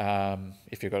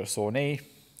 If you've got a sore knee,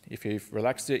 if you've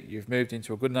relaxed it, you've moved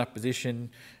into a good enough position,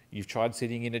 you've tried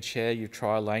sitting in a chair, you've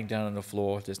tried laying down on the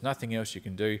floor, there's nothing else you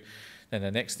can do, then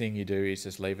the next thing you do is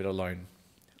just leave it alone.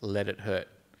 Let it hurt.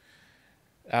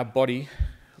 Our body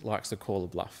likes to call a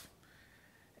bluff.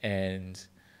 And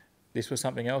this was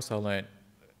something else I learnt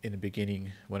in the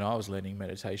beginning when I was learning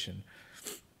meditation.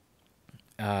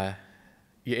 You're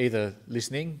either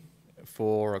listening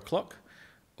for a clock,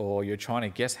 or you're trying to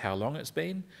guess how long it's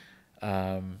been,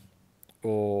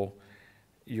 or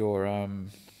you're...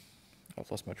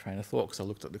 I've lost my train of thought because I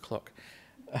looked at the clock.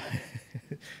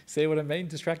 See what I mean?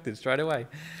 Distracted straight away.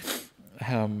 I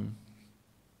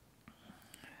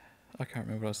can't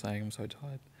remember what I was saying. I'm so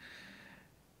tired.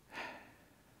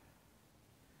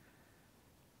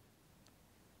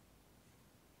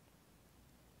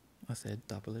 I said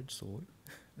double-edged sword.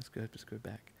 Let's go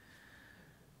back.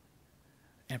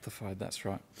 Amplified, that's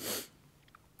right.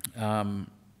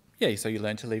 So you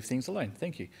learn to leave things alone.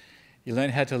 Thank you. You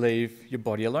learn how to leave your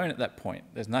body alone at that point.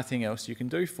 There's nothing else you can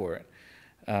do for it.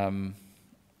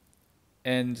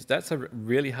 And that's a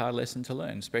really hard lesson to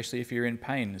learn, especially if you're in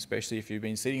pain, especially if you've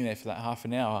been sitting there for that half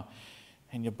an hour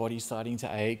and your body's starting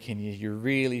to ache and you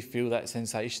really feel that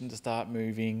sensation to start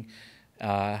moving.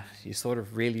 You sort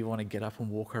of really want to get up and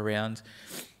walk around.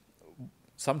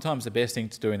 Sometimes the best thing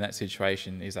to do in that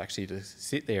situation is actually to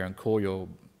sit there and call your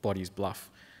body's bluff.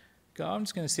 Go, I'm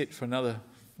just going to sit for another,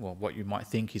 what you might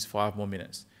think is 5 more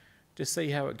minutes. Just see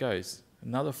how it goes.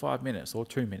 Another 5 minutes or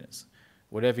 2 minutes.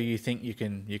 Whatever you think you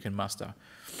can muster.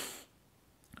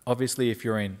 Obviously, if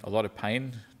you're in a lot of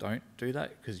pain, don't do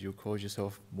that because you'll cause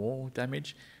yourself more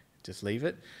damage. Just leave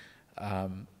it.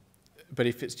 But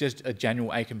if it's just a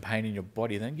general ache and pain in your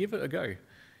body, then give it a go.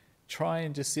 Try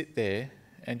and just sit there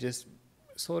and just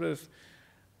sort of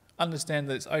understand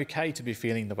that it's okay to be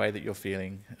feeling the way that you're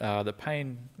feeling. The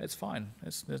pain, it's fine.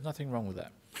 There's nothing wrong with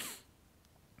that.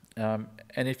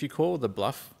 And if you call the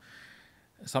bluff,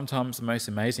 sometimes the most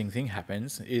amazing thing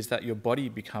happens is that your body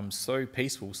becomes so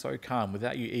peaceful, so calm,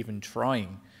 without you even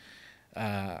trying.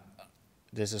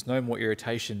 There's just no more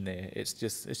irritation there. It's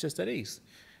just at ease.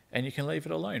 And you can leave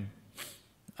it alone.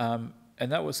 And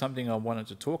that was something I wanted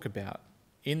to talk about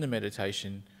in the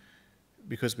meditation,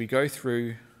 because we go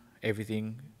through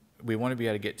everything. We want to be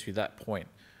able to get to that point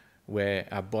where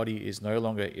our body is no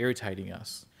longer irritating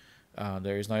us.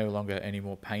 There is no longer any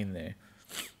more pain there.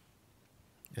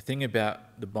 The thing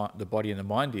about the body and the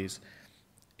mind is,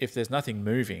 if there's nothing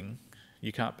moving,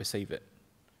 you can't perceive it.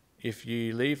 If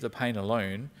you leave the pain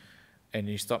alone and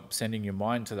you stop sending your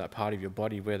mind to that part of your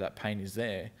body where that pain is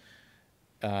there,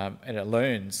 and it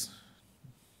learns,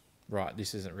 right,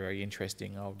 this isn't very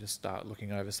interesting, I'll just start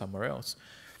looking over somewhere else,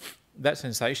 that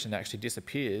sensation actually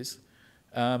disappears,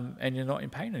 and you're not in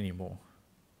pain anymore.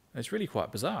 It's really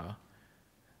quite bizarre.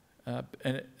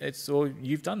 And it's all,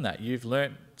 you've done that. You've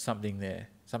learnt something there,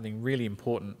 something really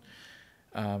important,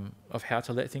 of how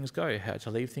to let things go, how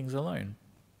to leave things alone.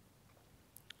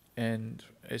 And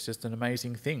it's just an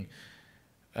amazing thing.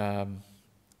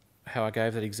 how I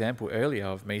gave that example earlier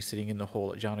of me sitting in the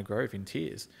hall at Jana Grove in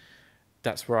tears.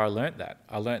 That's where I learnt that.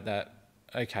 I learnt that,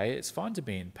 okay, it's fine to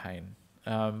be in pain.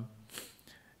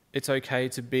 It's okay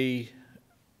to be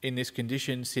in this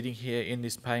condition, sitting here in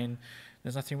this pain.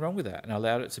 There's nothing wrong with that. And I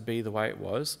allowed it to be the way it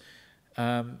was.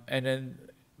 And then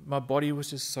my body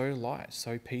was just so light,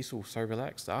 so peaceful, so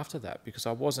relaxed after that, because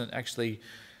I wasn't actually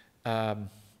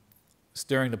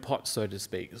stirring the pot, so to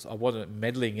speak. I wasn't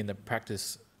meddling in the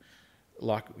practice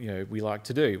like we like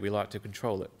to do. We like to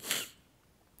control it.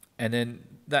 And then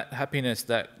that happiness,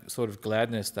 that sort of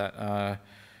gladness, that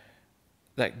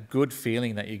good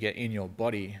feeling that you get in your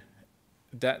body,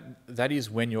 that is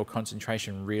when your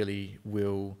concentration really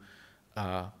will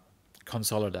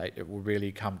consolidate. It will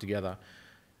really come together.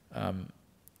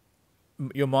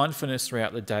 Your mindfulness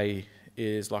throughout the day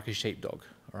is like a sheepdog,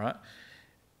 all right?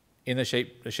 The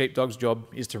sheepdog's job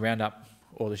is to round up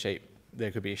all the sheep. There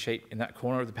could be a sheep in that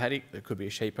corner of the paddock, there could be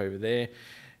a sheep over there,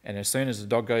 and as soon as the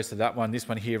dog goes to that one, this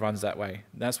one here runs that way.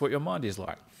 That's what your mind is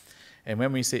like. And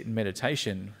when we sit in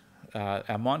meditation,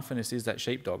 our mindfulness is that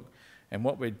sheepdog. And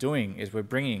what we're doing is we're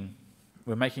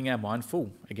making our mind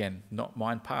full again, not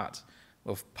mind part,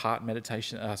 of part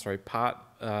meditation, part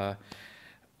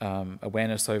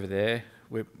awareness over there.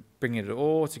 We're bringing it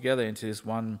all together into this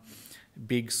one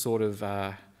big sort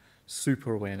of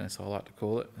super awareness, I like to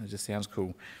call it. It just sounds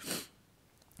cool.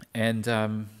 And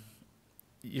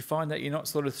you find that you're not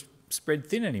sort of spread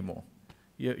thin anymore.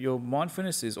 Your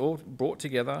mindfulness is all brought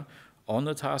together on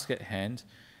the task at hand.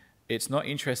 It's not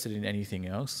interested in anything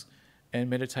else, and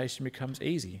meditation becomes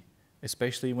easy,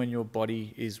 especially when your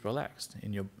body is relaxed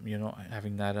and you're not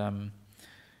having that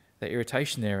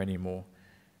irritation there anymore.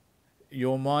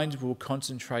 Your mind will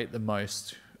concentrate the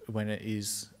most when it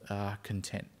is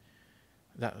content.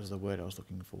 That was the word I was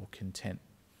looking for, content.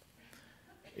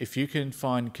 If you can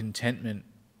find contentment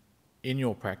in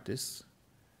your practice,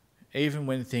 even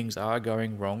when things are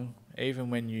going wrong, even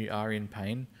when you are in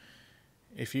pain,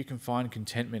 if you can find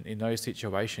contentment in those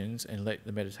situations and let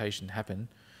the meditation happen,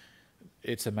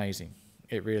 it's amazing.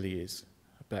 It really is.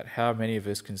 But how many of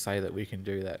us can say that we can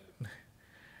do that?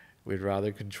 We'd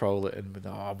rather control it and,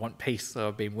 I want peace.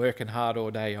 I've been working hard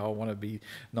all day. I want to be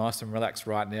nice and relaxed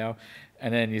right now.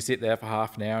 And then you sit there for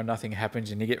half an hour and nothing happens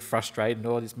and you get frustrated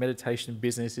and this meditation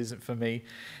business isn't for me.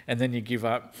 And then you give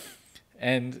up.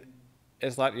 And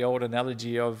it's like the old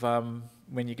analogy of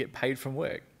when you get paid from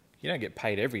work. You don't get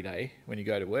paid every day when you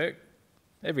go to work.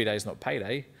 Every day is not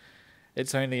payday.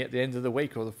 It's only at the end of the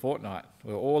week or the fortnight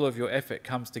where all of your effort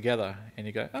comes together and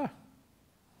you go,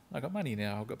 I got money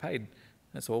now, I got paid.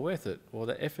 That's all worth it. All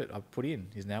the effort I've put in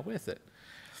is now worth it.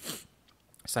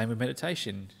 Same with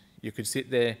meditation. You could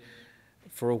sit there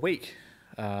for a week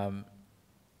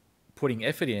putting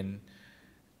effort in,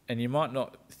 and you might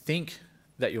not think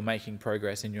that you're making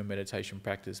progress in your meditation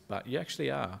practice, but you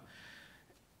actually are.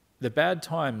 The bad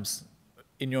times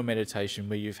in your meditation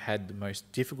where you've had the most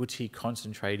difficulty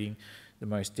concentrating, the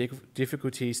most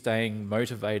difficulty staying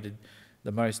motivated,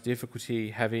 the most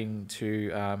difficulty having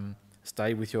to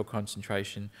stay with your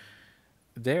concentration,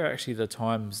 they're actually the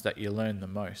times that you learn the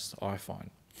most, I find,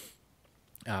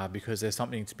 because there's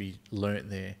something to be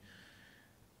learnt there.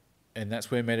 And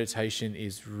that's where meditation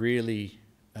is really,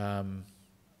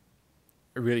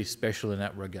 really special in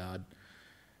that regard,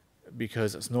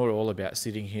 because it's not all about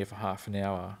sitting here for half an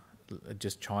hour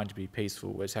just trying to be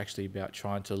peaceful. It's actually about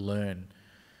trying to learn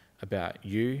about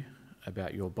you,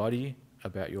 about your body,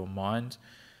 about your mind.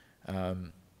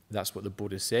 That's what the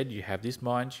Buddha said. You have this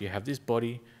mind, you have this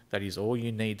body, that is all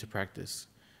you need to practice.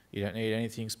 You don't need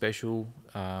anything special.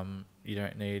 You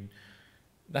don't need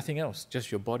nothing else,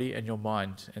 just your body and your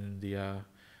mind and the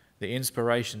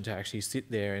inspiration to actually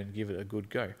sit there and give it a good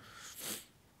go.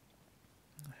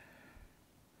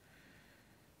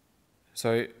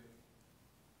 So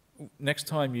next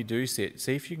time you do sit,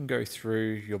 see if you can go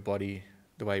through your body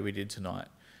the way we did tonight.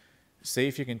 See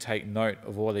if you can take note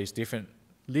of all these different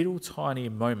little tiny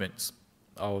moments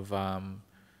of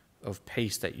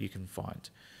peace that you can find.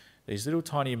 These little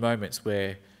tiny moments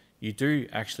where you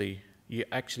actually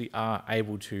are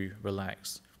able to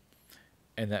relax,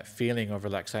 and that feeling of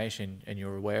relaxation, and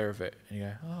you're aware of it, and you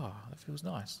go, oh, that feels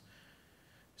nice.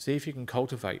 See if you can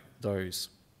cultivate those,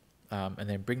 and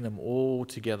then bring them all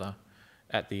together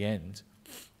at the end,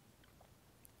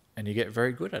 and you get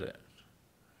very good at it.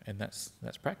 And that's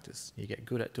practice. You get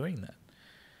good at doing that.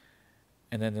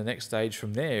 And then the next stage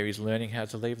from there is learning how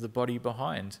to leave the body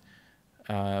behind.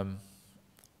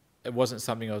 It wasn't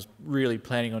something I was really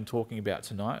planning on talking about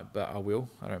tonight, but I will.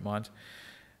 I don't mind.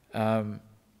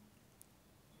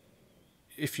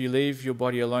 If you leave your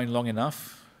body alone long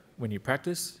enough when you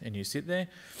practice and you sit there,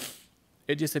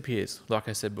 it disappears, like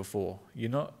I said before.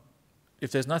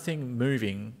 If there's nothing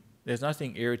moving, there's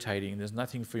nothing irritating, there's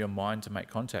nothing for your mind to make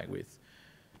contact with,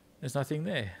 there's nothing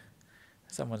there.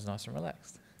 Someone's nice and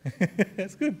relaxed.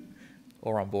 That's good.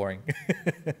 Or I'm boring.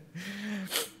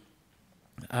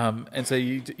 And so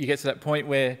you get to that point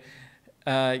where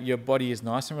your body is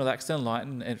nice and relaxed and light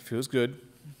and it feels good.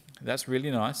 That's really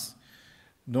nice.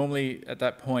 Normally at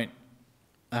that point,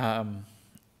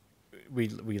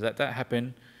 we let that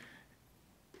happen.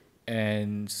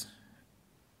 And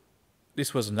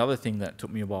this was another thing that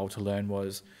took me a while to learn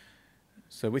was,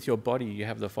 so with your body you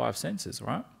have the 5 senses,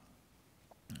 right?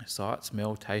 Sight,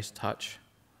 smell, taste, touch,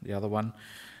 the other one.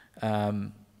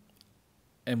 And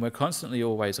we're constantly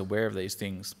always aware of these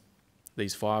things,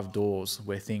 these 5 doors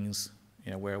where things,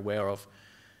 we're aware of.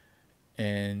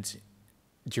 And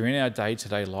during our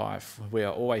day-to-day life, we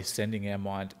are always sending our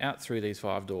mind out through these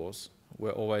 5 doors.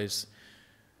 We're always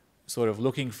sort of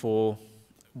looking for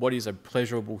what is a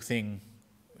pleasurable thing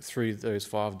through those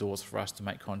 5 doors for us to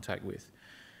make contact with.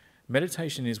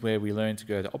 Meditation is where we learn to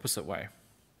go the opposite way.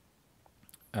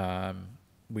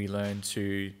 We learn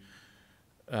to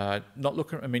not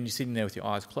look at, you're sitting there with your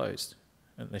eyes closed.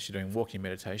 Unless you're doing walking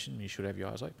meditation, you should have your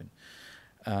eyes open.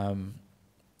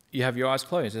 You have your eyes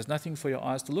closed. There's nothing for your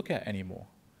eyes to look at anymore.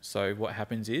 So what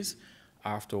happens is,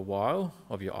 after a while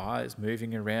of your eyes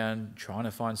moving around, trying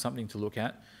to find something to look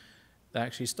at, they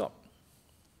actually stop.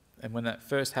 And when that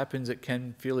first happens, it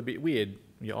can feel a bit weird.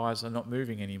 Your eyes are not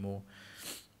moving anymore.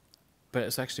 But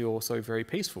it's actually also very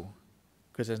peaceful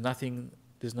because there's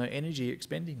no energy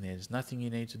expending there. There's nothing you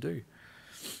need to do.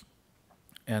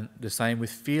 And the same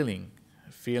with feeling,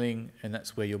 and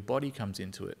that's where your body comes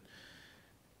into it.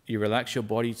 You relax your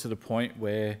body to the point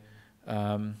where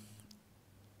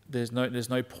there's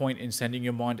no point in sending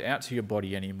your mind out to your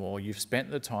body anymore. You've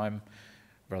spent the time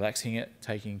relaxing it,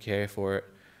 taking care for it,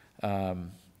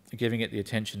 giving it the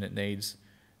attention it needs.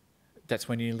 That's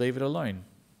when you leave it alone.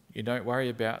 You don't worry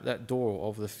about that door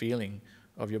of the feeling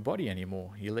of your body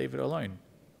anymore. You leave it alone.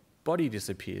 Body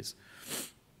disappears.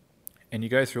 And you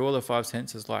go through all the 5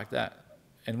 senses like that.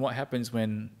 And what happens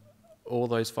when all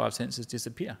those 5 senses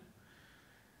disappear?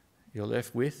 You're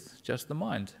left with just the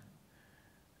mind.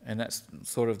 And that's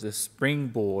sort of the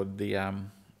springboard,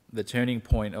 the turning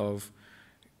point of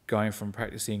going from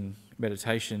practicing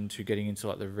meditation to getting into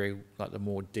the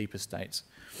more deeper states.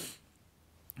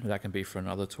 That can be for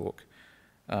another talk.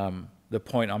 The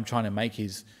point I'm trying to make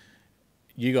is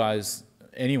you guys,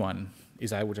 anyone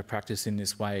is able to practice in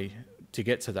this way to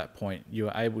get to that point. You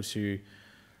are able to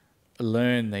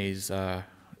learn these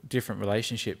different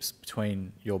relationships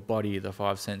between your body, the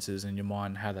 5 senses, and your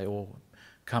mind, how they all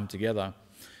come together.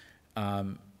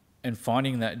 And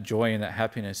finding that joy and that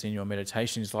happiness in your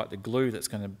meditation is like the glue that's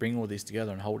going to bring all this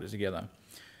together and hold it together.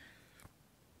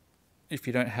 If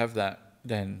you don't have that,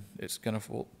 then it's going to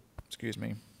fall, it's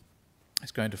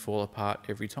going to fall apart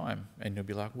every time. And you'll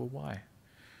be like, well, why?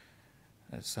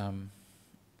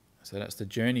 So that's the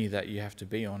journey that you have to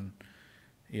be on.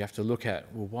 You have to look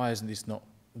at, well, why isn't this not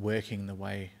working the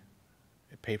way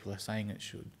people are saying it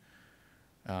should?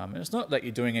 And it's not that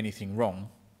you're doing anything wrong.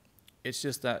 It's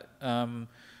just that, when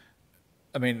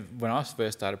I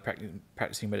first started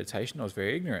practicing meditation, I was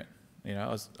very ignorant.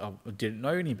 I didn't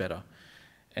know any better.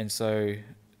 And so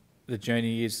the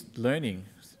journey is learning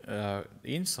the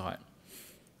insight.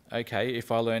 Okay,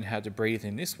 if I learn how to breathe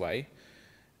in this way,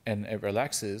 and it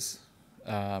relaxes,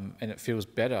 and it feels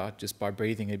better just by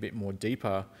breathing a bit more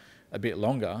deeper, a bit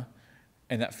longer,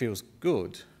 and that feels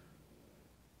good,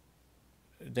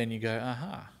 then you go,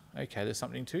 aha, okay, there's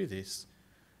something to this.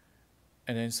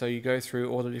 And then so you go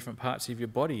through all the different parts of your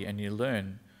body and you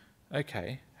learn,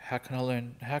 okay, how can I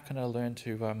learn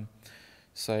to,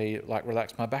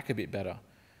 relax my back a bit better?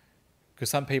 Because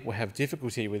some people have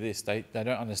difficulty with this. They don't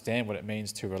understand what it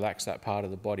means to relax that part of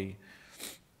the body.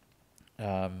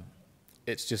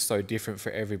 It's just so different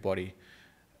for everybody.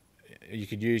 You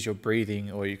could use your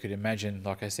breathing, or you could imagine,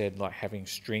 like I said, like having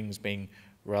strings being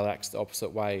relaxed the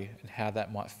opposite way and how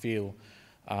that might feel.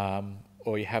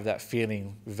 Or you have that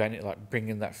feeling, like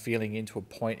bringing that feeling into a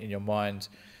point in your mind.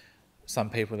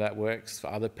 Some people that works. For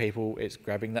other people, it's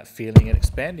grabbing that feeling and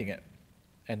expanding it.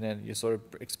 And then you're sort of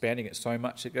expanding it so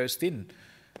much it goes thin,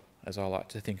 as I like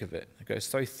to think of it. It goes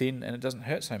so thin and it doesn't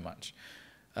hurt so much.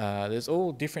 There's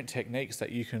all different techniques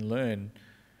that you can learn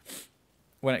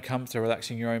when it comes to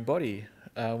relaxing your own body.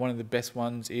 One of the best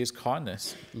ones is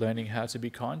kindness, learning how to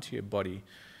be kind to your body,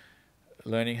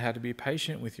 learning how to be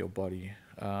patient with your body,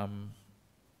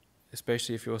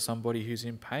 especially if you're somebody who's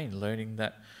in pain, learning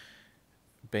that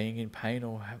being in pain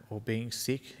or being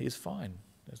sick is fine.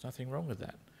 There's nothing wrong with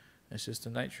that. It's just the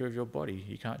nature of your body.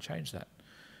 You can't change that.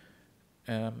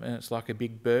 And it's like a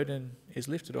big burden is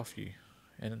lifted off you.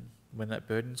 And when that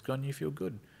burden's gone, you feel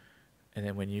good. And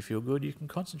then when you feel good, you can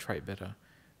concentrate better.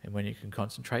 And when you can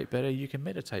concentrate better, you can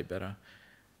meditate better.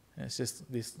 And it's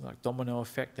just this like domino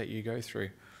effect that you go through.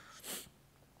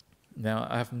 Now,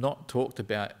 I have not talked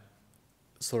about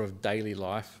sort of daily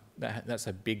life. That's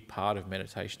a big part of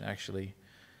meditation, actually,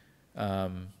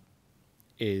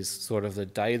 is sort of the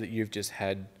day that you've just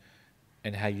had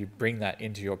and how you bring that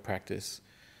into your practice.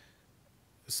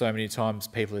 So many times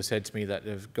people have said to me that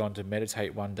they've gone to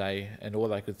meditate one day and all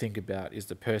they could think about is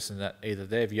the person that either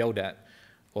they've yelled at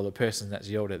or the person that's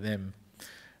yelled at them.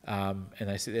 And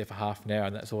they sit there for half an hour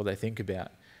and that's all they think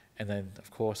about. And then, of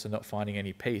course, they're not finding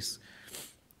any peace.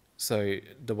 So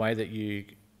the way that you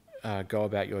go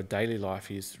about your daily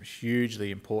life is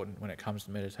hugely important when it comes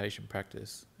to meditation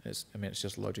practice. It's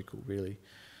just logical, really.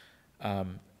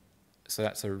 So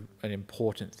that's an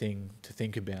important thing to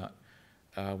think about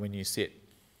when you sit.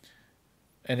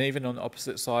 And even on the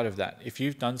opposite side of that, if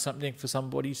you've done something for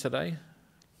somebody today,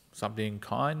 something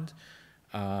kind,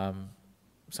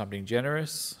 something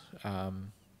generous,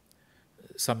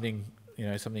 something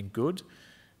good,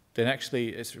 then actually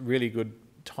it's a really good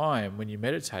time when you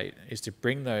meditate is to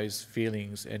bring those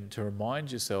feelings and to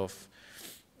remind yourself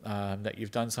that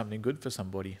you've done something good for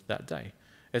somebody that day.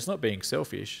 It's not being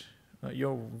selfish.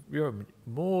 You're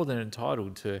more than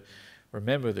entitled to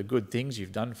remember the good things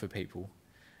you've done for people.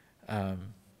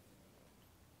 And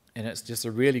it's just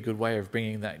a really good way of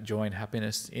bringing that joy and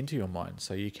happiness into your mind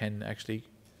so you can actually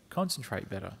concentrate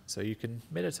better, so you can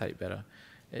meditate better.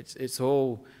 It's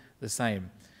all the same.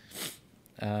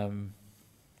 I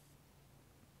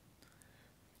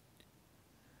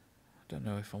don't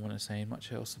know if I want to say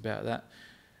much else about that.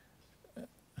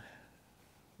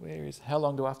 How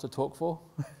long do I have to talk for?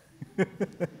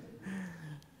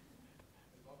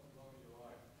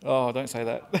 Oh, don't say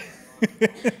that.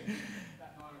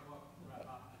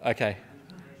 Okay.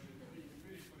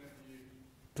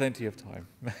 Plenty of time.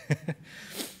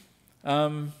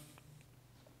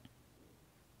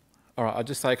 All right, I'll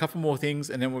just say a couple more things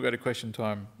and then we'll go to question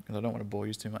time because I don't want to bore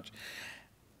you too much.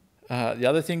 The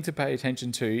other thing to pay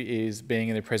attention to is being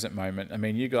in the present moment. I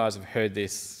mean, you guys have heard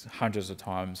this hundreds of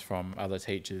times from other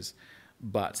teachers,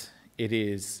 but it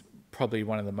is probably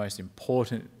one of the most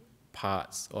important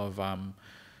parts of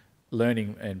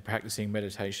learning and practicing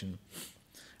meditation.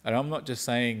 And I'm not just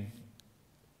saying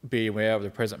be aware of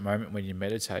the present moment when you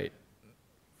meditate.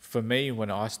 For me, when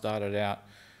I started out,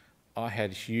 I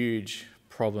had huge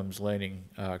problems learning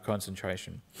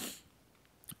concentration.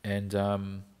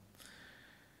 And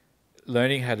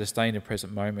learning how to stay in the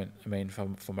present moment, I mean,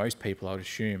 for most people, I would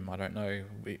assume, I don't know,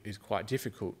 is quite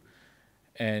difficult.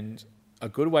 And a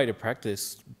good way to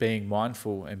practice being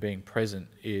mindful and being present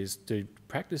is to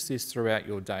practice this throughout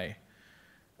your day.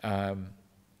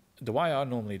 The way I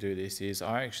normally do this is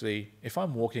if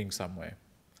I'm walking somewhere,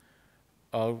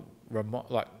 I'll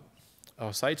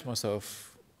say to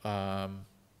myself,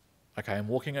 okay, I'm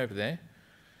walking over there,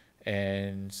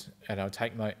 and I'll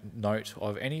take note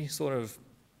of any sort of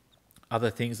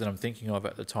other things that I'm thinking of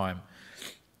at the time.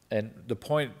 And the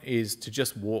point is to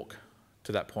just walk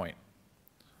to that point.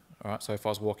 All right, so if I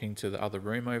was walking to the other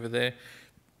room over there,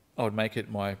 I would make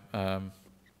it my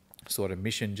sort of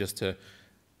mission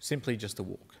simply to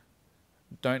walk.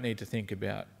 Don't need to think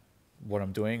about what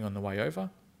I'm doing on the way over.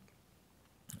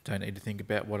 Don't need to think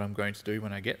about what I'm going to do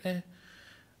when I get there.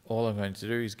 All I'm going to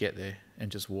do is get there and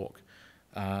just walk.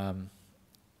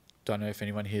 Don't know if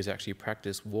anyone here has actually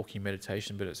practiced walking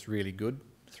meditation, but it's really good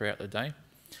throughout the day.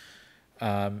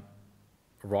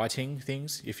 Writing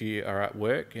things, if you are at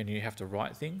work and you have to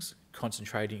write things,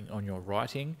 concentrating on your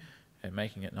writing and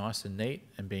making it nice and neat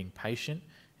and being patient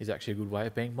is actually a good way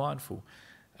of being mindful.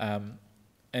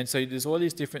 And so there's all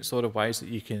these different sort of ways that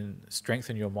you can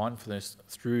strengthen your mindfulness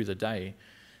through the day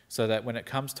so that when it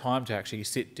comes time to actually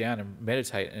sit down and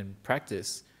meditate and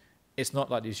practice, it's not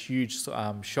like this huge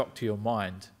shock to your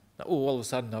mind. All of a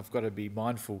sudden I've got to be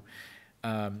mindful.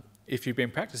 If you've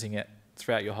been practicing it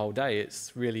throughout your whole day,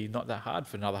 it's really not that hard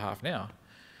for another half an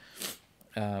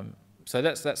hour. So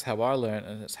that's how I learned,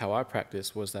 and that's how I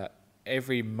practiced, was that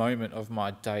every moment of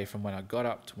my day from when I got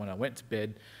up to when I went to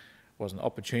bed was an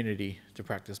opportunity to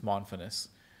practice mindfulness,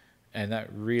 and that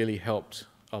really helped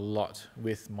a lot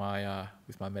with my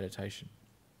meditation.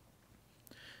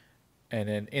 And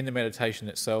then in the meditation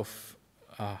itself,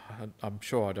 I'm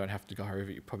sure I don't have to go over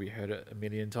it, you've probably heard it a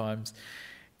million times.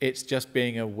 It's just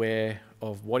being aware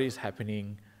of what is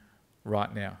happening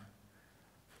right now.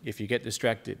 If you get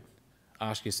distracted,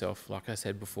 ask yourself, like I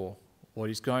said before,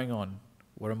 what is going on?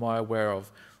 What am I aware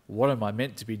of? what am I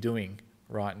meant to be doing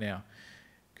right now?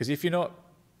 Because if you're not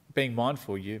being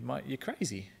mindful, you're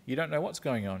crazy. You don't know what's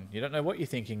going on. You don't know what you're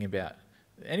thinking about.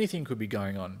 Anything could be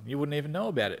going on. You wouldn't even know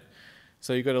about it.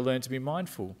 So you've got to learn to be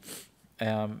mindful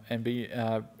and be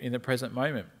in the present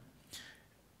moment.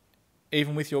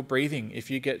 Even with your breathing, if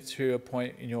you get to a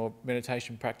point in your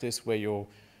meditation practice where your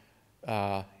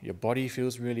body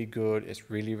feels really good, it's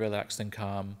really relaxed and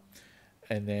calm,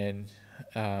 and then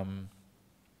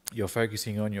you're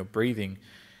focusing on your breathing,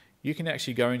 you can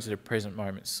actually go into the present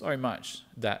moment so much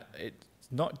that it's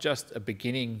not just a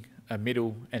beginning, a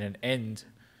middle, and an end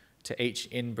to each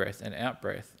in-breath and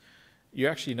out-breath.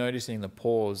 You're actually noticing the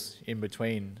pause in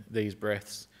between these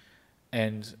breaths.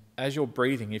 And as you're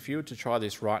breathing, if you were to try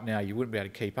this right now, you wouldn't be able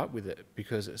to keep up with it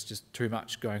because it's just too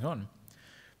much going on.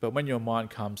 But when your mind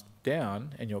calms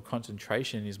down and your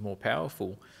concentration is more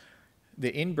powerful, the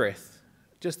in-breath,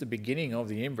 just the beginning of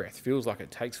the in-breath feels like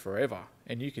it takes forever.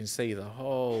 And you can see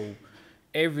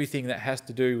everything that has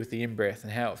to do with the in-breath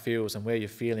and how it feels and where you're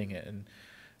feeling it and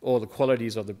all the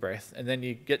qualities of the breath. And then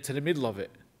you get to the middle of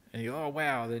it and you go, oh,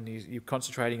 wow, then you're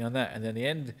concentrating on that. And then the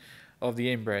end of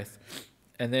the in-breath.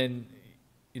 And then,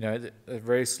 a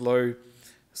very slow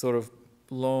sort of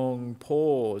long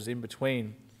pause in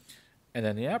between. And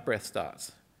then the out-breath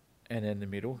starts. And then the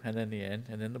middle, and then the end,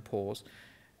 and then the pause.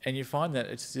 And you find that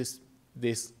it's just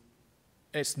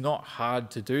it's not hard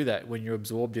to do that when you're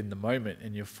absorbed in the moment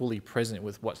and you're fully present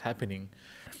with what's happening.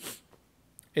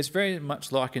 It's very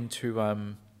much likened to,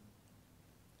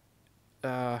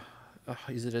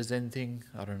 is it a Zen thing?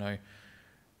 I don't know.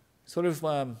 Sort of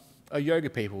a yoga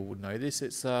people would know this.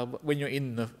 It's when you're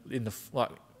in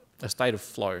a state of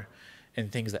flow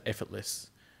and things are effortless,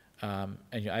 and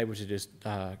you're able to just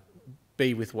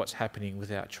be with what's happening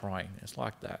without trying. It's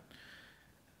like that.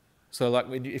 So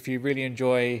if you really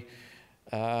enjoy,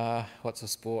 what's a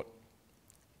sport?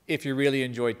 If you really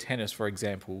enjoy tennis, for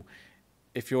example,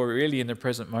 if you're really in the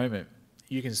present moment,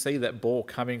 you can see that ball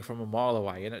coming from a mile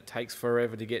away and it takes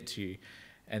forever to get to you.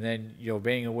 And then you're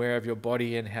being aware of your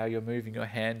body and how you're moving your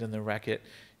hand in the racket.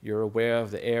 You're aware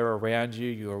of the air around you.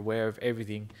 You're aware of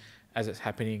everything as it's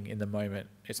happening in the moment.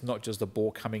 It's not just the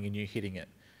ball coming and you hitting it.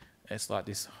 It's like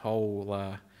this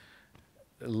whole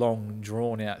long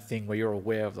drawn out thing where you're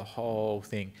aware of the whole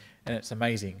thing, and it's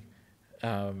amazing.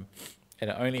 And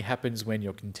it only happens when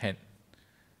you're content.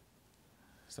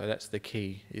 So that's the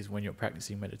key, is when you're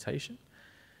practicing meditation,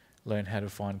 learn how to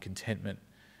find contentment,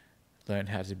 learn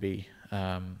how to be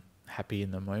happy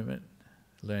in the moment,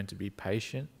 learn to be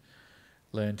patient,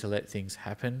 learn to let things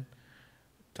happen.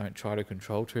 Don't try to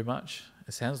control too much.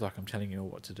 It sounds like I'm telling you all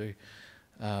what to do.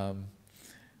 And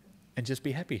just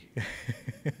be happy.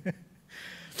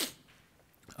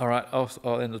 All right,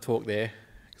 I'll end the talk there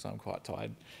because I'm quite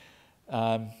tired.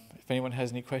 If anyone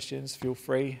has any questions, feel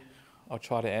free. I'll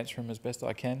try to answer them as best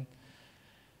I can.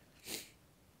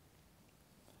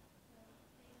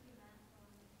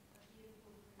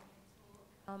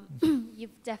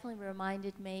 You've definitely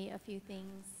reminded me a few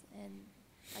things, and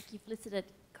you've listed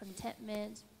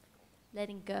contentment,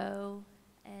 letting go,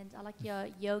 and I like your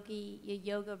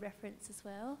yoga reference as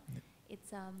well. Yep.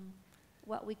 It's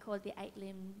what we call the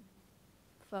 8-limb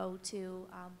fold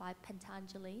by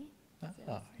Patanjali. So it's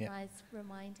a nice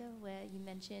reminder where you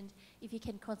mentioned if you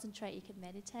can concentrate, you can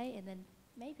meditate, and then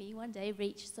maybe one day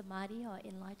reach samadhi or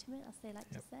enlightenment, as they like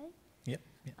to say. Yep.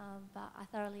 But I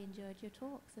thoroughly enjoyed your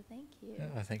talk, so thank you.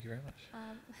 Thank you very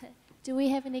much. Do we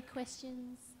have any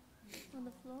questions on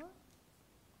the floor?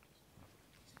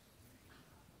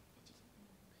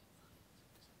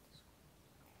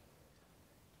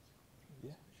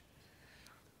 Yeah.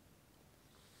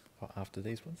 After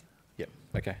these ones? Yep.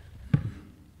 Okay.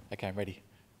 Okay, I'm ready.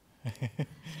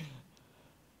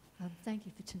 Thank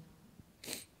you for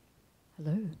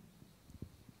Hello.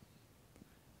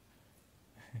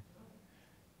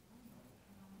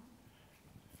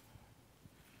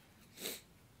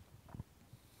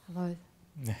 Hello.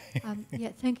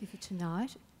 Thank you for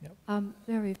tonight. Yep.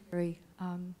 Very, very,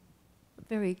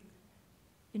 very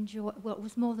well, it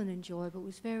was more than enjoyable. It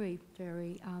was very,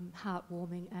 very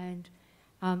heartwarming and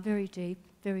very deep,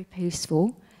 very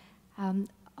peaceful.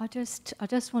 I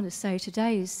just want to say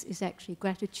today is actually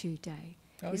Gratitude Day.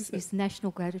 It's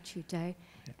National Gratitude Day.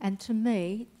 Yep. And to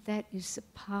me, that is a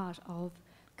part of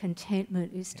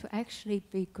contentment, is to actually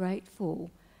be grateful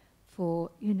for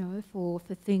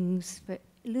things, for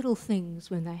little things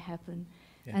when they happen,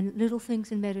 and little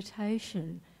things in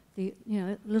meditation, the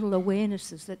little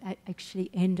awarenesses that actually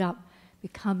end up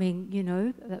becoming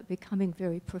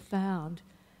very profound.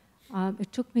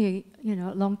 It took me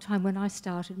a long time when I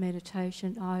started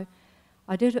meditation.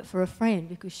 I did it for a friend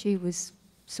because she was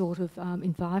sort of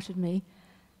invited me,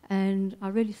 and I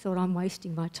really thought I'm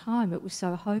wasting my time. It was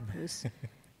so hopeless.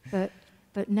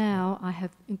 But now I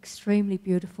have extremely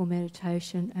beautiful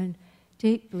meditation and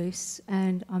deep bliss,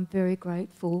 and I'm very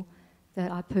grateful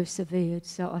that I persevered.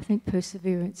 So I think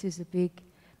perseverance is a big,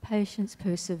 patience,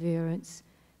 perseverance,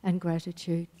 and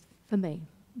gratitude for me.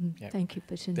 Yep. Thank you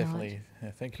for tonight. Definitely.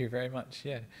 Thank you very much.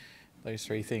 Yeah, those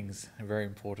three things are very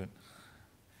important.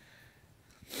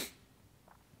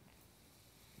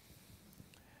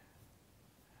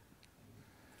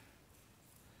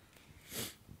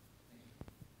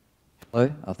 Hello,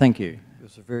 thank you. It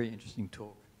was a very interesting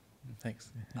talk.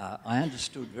 Thanks. I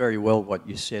understood very well what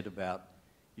you said about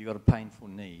you got a painful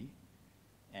knee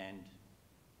and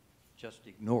just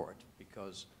ignore it,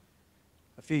 because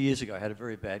a few years ago I had a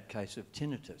very bad case of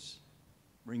tinnitus,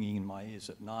 ringing in my ears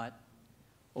at night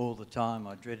all the time.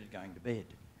 I dreaded going to bed.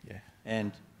 Yeah.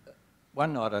 And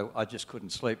one night I just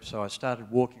couldn't sleep, so I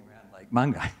started walking around Lake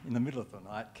Mungo in the middle of the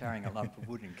night carrying a lump of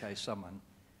wood in case someone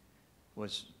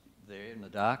was there in the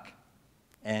dark.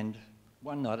 And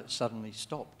one night it suddenly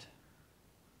stopped.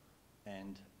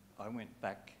 And I went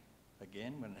back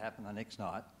again when it happened the next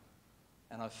night,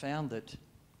 and I found that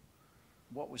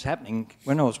what was happening,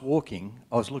 when I was walking,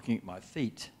 I was looking at my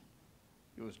feet.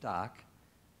 It was dark,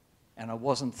 and I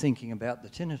wasn't thinking about the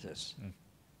tinnitus.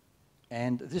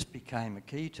 And this became a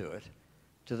key to it,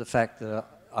 to the fact that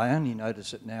I only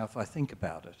notice it now if I think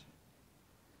about it.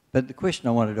 But the question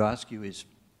I wanted to ask you is,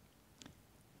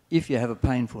 if you have a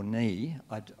painful knee,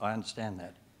 I understand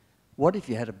that. What if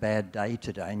you had a bad day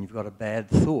today and you've got a bad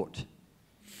thought?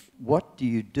 What do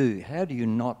you do? How do you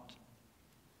not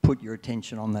put your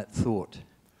attention on that thought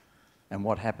and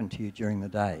what happened to you during the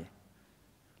day?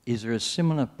 Is there a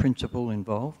similar principle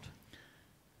involved?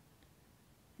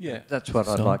 Yeah. That's what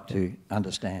I'd like to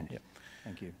understand. Yep.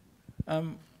 Thank you.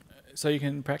 So you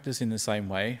can practice in the same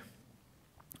way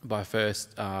by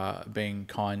first being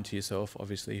kind to yourself,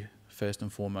 obviously, first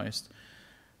and foremost.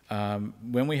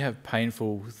 When we have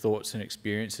painful thoughts and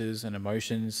experiences and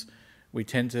emotions, we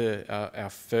tend to, our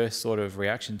first sort of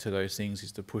reaction to those things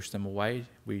is to push them away.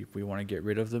 We want to get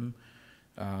rid of them.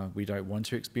 We don't want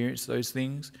to experience those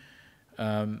things.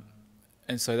 And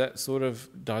so that sort of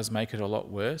does make it a lot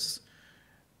worse.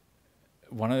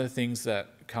 One of the things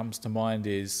that comes to mind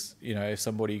is, you know, if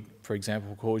somebody, for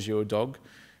example, calls you a dog,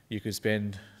 you could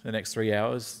spend the next 3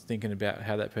 hours thinking about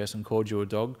how that person called you a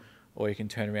dog, or you can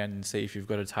turn around and see if you've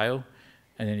got a tail,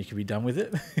 and then you can be done with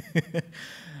it.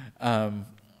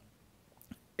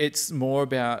 It's more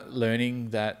about learning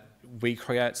that we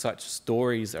create such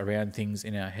stories around things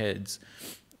in our heads.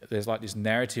 There's like this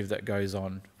narrative that goes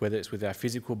on, whether it's with our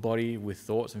physical body, with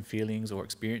thoughts and feelings or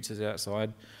experiences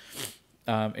outside.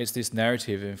 It's this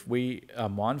narrative. If we are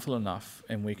mindful enough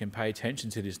and we can pay attention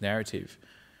to this narrative,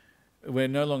 we're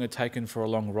no longer taken for a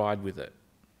long ride with it,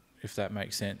 if that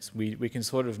makes sense. We can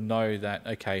sort of know that,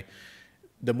 okay,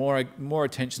 the more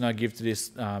attention I give to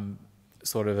this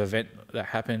sort of event that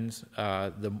happens,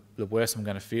 the worse I'm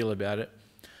going to feel about it.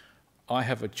 I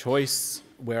have a choice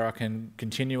where I can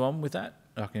continue on with that.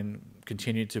 I can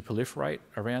continue to proliferate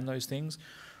around those things,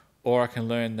 or I can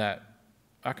learn that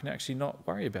I can actually not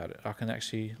worry about it. I can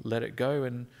actually let it go,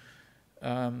 and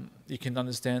you can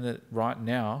understand that right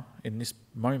now, in this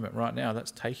moment right now,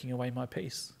 that's taking away my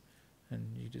peace,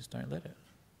 and you just don't let it.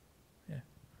 Yeah.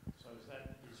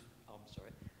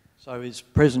 So is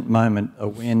present moment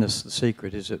awareness the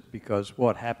secret? Is it because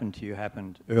what happened to you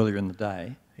happened earlier in the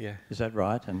day? Yeah. Is that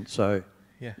right? And so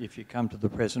Yeah. if you come to the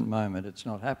present moment, it's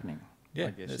not happening. Yeah,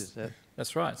 I guess is that.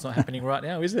 That's right. It's not happening right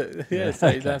now, is it? Yeah, Yeah, so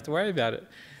you okay. don't have to worry about it.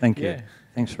 Thank you. Yeah.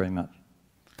 Thanks very much.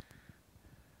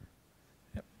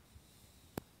 Yep.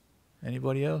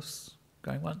 Anybody else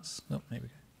going once? No, there we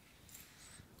go.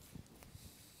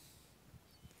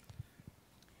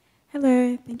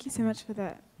 Hello, thank you so much for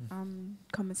that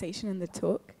conversation and the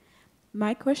talk.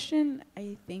 My question,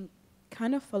 I think,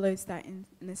 kind of follows that in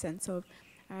the sense of,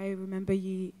 I remember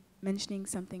you mentioning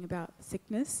something about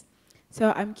sickness.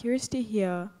 So I'm curious to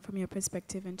hear from your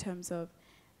perspective in terms of,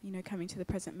 you know, coming to the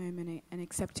present moment and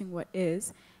accepting what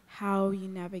is, how you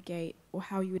navigate or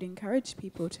how you would encourage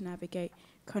people to navigate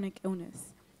chronic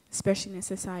illness, especially in a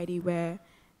society where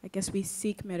I guess we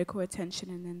seek medical attention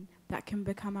and then that can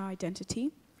become our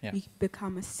identity. Yeah. You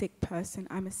become a sick person.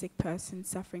 I'm a sick person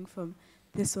suffering from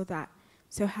this or that.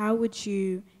 So how would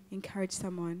you encourage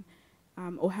someone,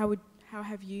 or how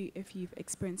have you, if you've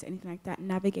experienced anything like that,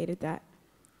 navigated that?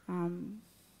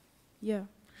 Yeah.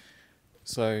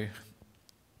 So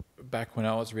back when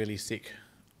I was really sick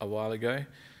a while ago,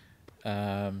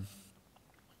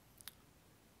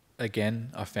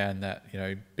 again, I found that, you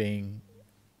know, being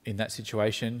in that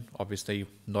situation, obviously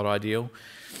not ideal.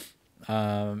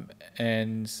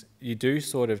 And you do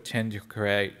sort of tend to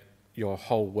create your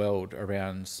whole world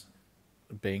around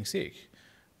being sick,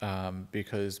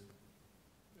 because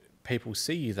people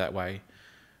see you that way.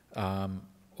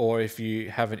 Or if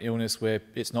you have an illness where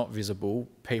it's not visible,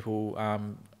 people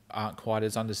aren't quite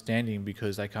as understanding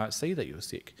because they can't see that you're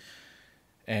sick.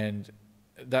 And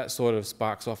that sort of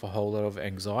sparks off a whole lot of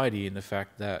anxiety in the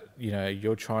fact that, you know,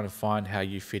 you're trying to find how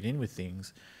you fit in with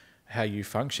things, how you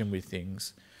function with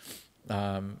things.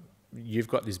 You've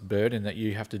got this burden that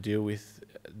you have to deal with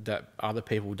that other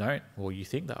people don't, or you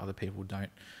think that other people don't.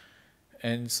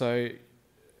 And so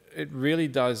it really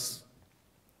does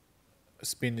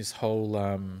spin this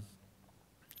whole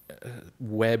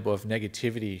web of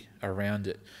negativity around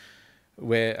it,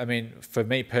 where, I mean, for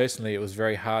me personally, it was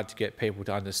very hard to get people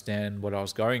to understand what I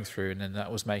was going through, and then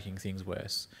that was making things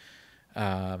worse.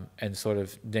 And sort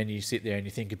of then you sit there and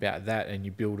you think about that and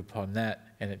you build upon that,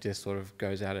 and it just sort of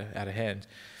goes out of hand.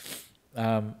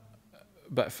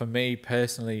 But for me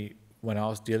personally, when I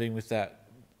was dealing with that,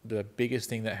 the biggest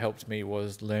thing that helped me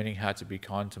was learning how to be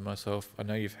kind to myself. I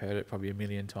know you've heard it probably a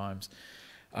million times,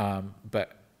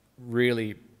 but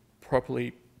really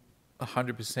properly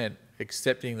 100%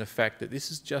 accepting the fact that this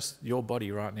is just your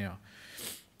body right now.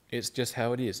 It's just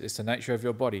how it is. It's the nature of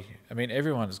your body. I mean,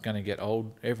 everyone's going to get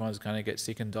old. Everyone's going to get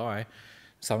sick and die.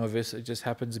 Some of us, it just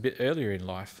happens a bit earlier in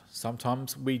life.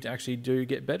 Sometimes we actually do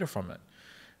get better from it.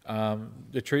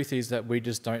 The truth is that we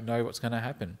just don't know what's going to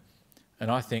happen. And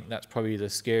I think that's probably the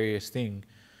scariest thing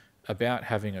about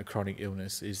having a chronic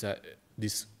illness, is that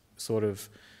this sort of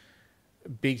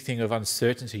big thing of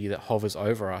uncertainty that hovers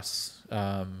over us,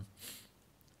 and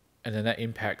then that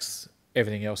impacts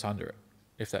everything else under it,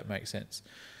 if that makes sense.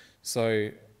 So,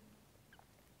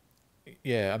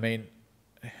 yeah, I mean,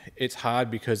 it's hard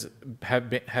because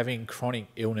having chronic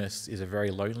illness is a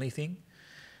very lonely thing,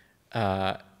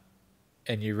 and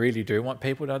you really do want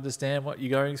people to understand what you're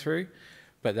going through,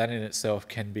 but that in itself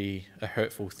can be a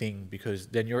hurtful thing, because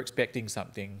then you're expecting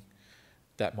something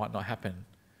that might not happen.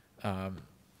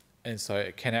 And so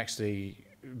it can actually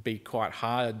be quite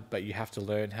hard, but you have to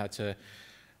learn how to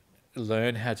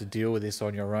deal with this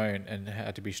on your own, and how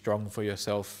to be strong for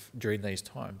yourself during these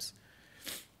times.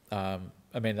 I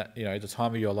mean, that, you know, the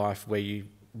time of your life where you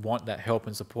want that help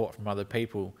and support from other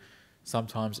people,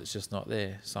 sometimes it's just not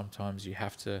there. Sometimes you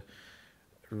have to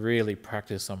really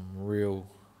practice some real,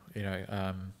 you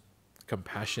know,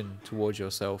 compassion towards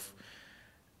yourself,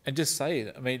 and just say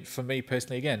it. I mean, for me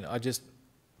personally, again, I just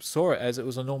saw it as it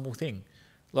was a normal thing.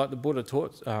 Like the Buddha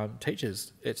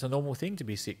teaches, it's a normal thing to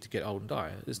be sick, to get old and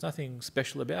die. There's nothing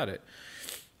special about it.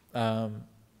 And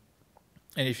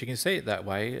if you can see it that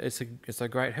way, it's a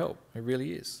great help. It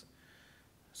really is.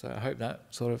 So I hope that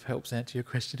sort of helps answer your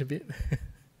question a bit.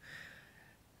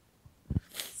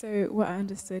 So what I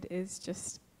understood is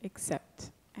just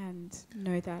accept and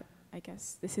know that, I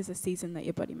guess, this is a season that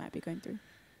your body might be going through.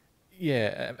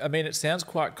 Yeah, I mean, it sounds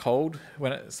quite cold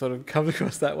when it sort of comes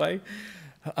across that way.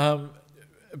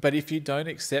 But if you don't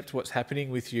accept what's happening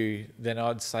with you, then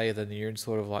I'd say that you're in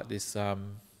sort of like this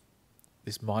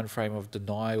this mind frame of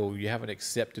denial. You haven't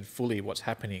accepted fully what's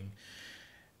happening.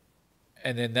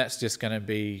 And then that's just going to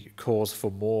be cause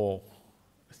for more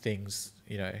things,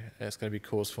 you know, that's going to be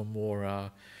cause for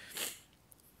more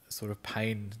sort of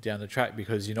pain down the track,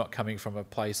 because you're not coming from a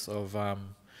place of,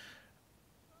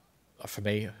 for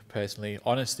me personally,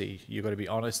 honesty. You've got to be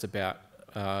honest about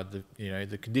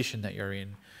the condition that you're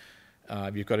in.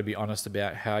 You've got to be honest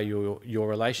about how your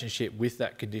relationship with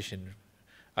that condition.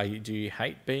 Do you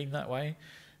hate being that way?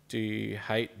 Do you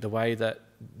hate the way that,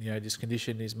 you know, this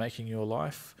condition is making your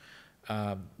life?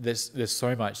 There's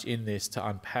so much in this to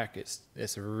unpack.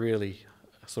 It's a really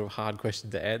sort of hard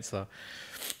question to answer.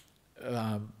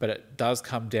 But it does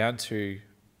come down to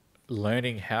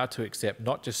learning how to accept,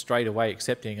 not just straight away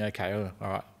accepting, okay, all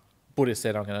right, Buddha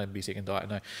said I'm going to be sick and die.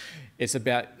 No, it's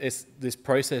this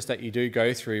process that you do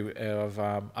go through of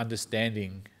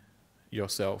understanding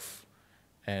yourself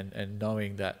and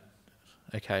knowing that,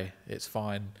 okay, it's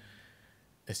fine,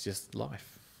 it's just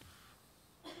life.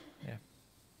 Yeah.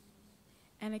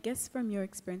 And I guess from your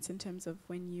experience in terms of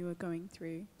when you were going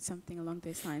through something along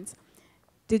those lines,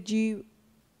 did you,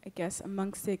 I guess,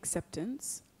 amongst the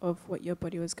acceptance of what your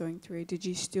body was going through, did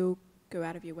you still go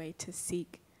out of your way to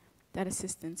seek that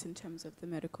assistance in terms of the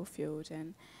medical field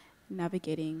and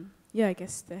navigating, I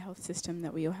guess, the health system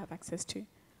that we all have access to?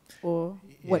 Or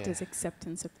what does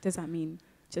acceptance, does that mean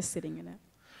just sitting in it?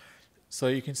 So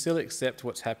you can still accept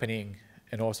what's happening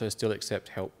and also still accept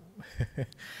help.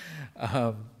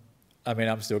 I mean,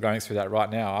 I'm still going through that right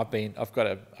now. I've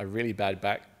got a really bad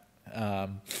back.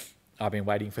 I've been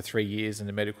waiting for 3 years in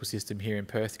the medical system here in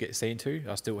Perth to get seen to.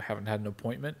 I still haven't had an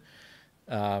appointment.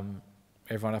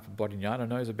 Everyone up at Bodinyana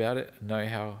knows about it, know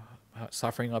how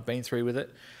suffering I've been through with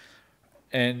it.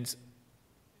 And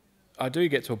I do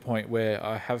get to a point where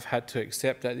I have had to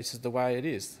accept that this is the way it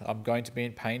is. I'm going to be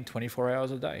in pain 24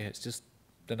 hours a day. It's just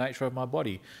the nature of my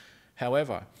body.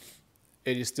 However,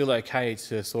 it is still okay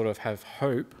to sort of have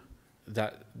hope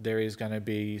that there is going to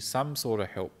be some sort of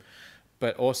help,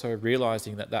 but also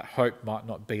realising that that hope might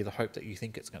not be the hope that you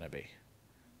think it's going to be.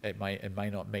 It may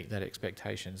not meet that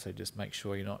expectation, so just make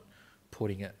sure you're not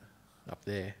putting it up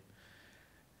there.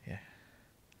 Yeah.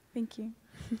 Thank you.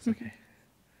 It's okay.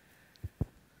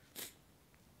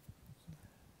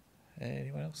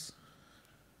 Anyone else?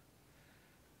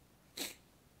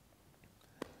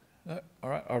 No? All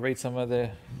right, I'll read some of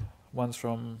the ones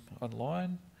from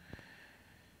online.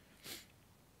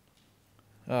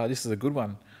 This is a good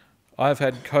one. I've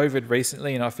had COVID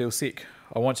recently and I feel sick.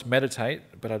 I want to meditate,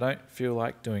 but I don't feel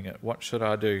like doing it. What should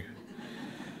I do?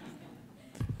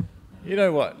 You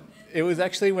know what? It was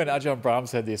actually when Ajahn Brahm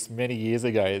said this many years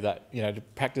ago that, you know, to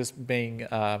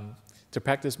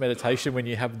practice meditation when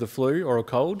you have the flu or a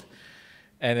cold.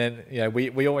 And then, you know,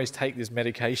 we always take this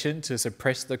medication to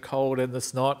suppress the cold and the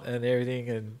snot and everything.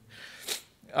 And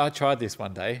I tried this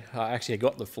one day. I actually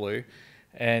got the flu.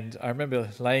 And I remember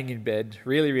laying in bed,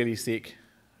 really, really sick,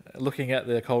 looking at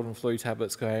the cold and flu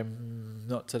tablets going,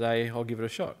 not today, I'll give it a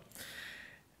shot.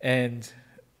 And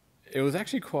it was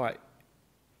actually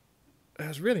it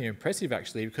was really impressive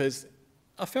actually, because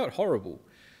I felt horrible.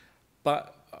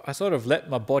 But I sort of let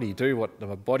my body do what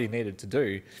my body needed to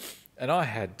do. And I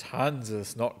had tons of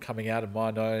snot coming out of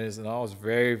my nose, and I was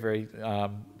very, very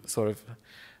sort of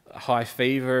high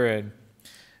fever and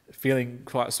feeling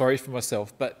quite sorry for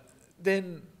myself. But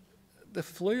then the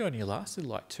flu only lasted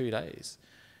like 2 days.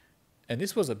 And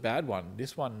this was a bad one.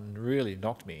 This one really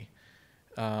knocked me.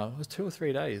 It was 2 or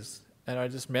 3 days. And I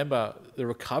just remember the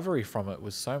recovery from it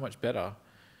was so much better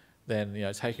than, you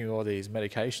know, taking all these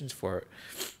medications for it.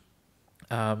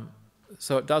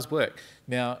 So it does work.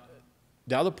 Now,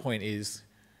 the other point is,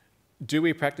 do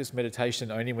we practice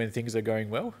meditation only when things are going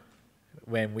well?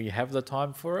 When we have the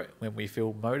time for it? When we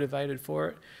feel motivated for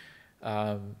it?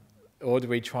 Or do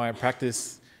we try and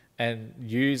practice and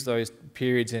use those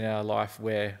periods in our life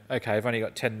where, okay, I've only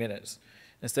got 10 minutes.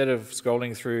 Instead of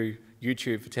scrolling through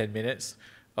YouTube for 10 minutes,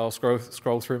 I'll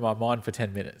scroll through my mind for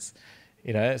 10 minutes.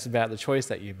 You know, it's about the choice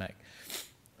that you make.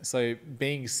 So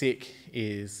being sick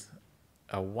is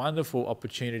a wonderful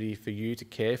opportunity for you to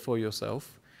care for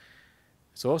yourself.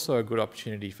 It's also a good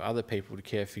opportunity for other people to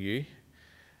care for you.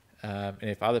 And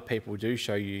if other people do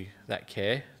show you that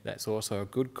care, that's also a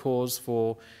good cause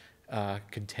for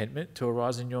contentment to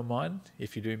arise in your mind.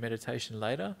 If you do meditation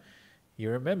later, you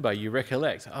remember, you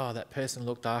recollect, oh, that person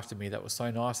looked after me, that was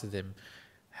so nice of them.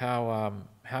 How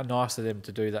nice of them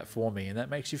to do that for me. And that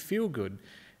makes you feel good.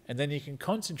 And then you can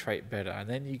concentrate better. And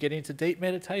then you get into deep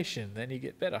meditation, then you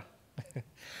get better.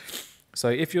 So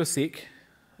if you're sick,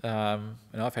 and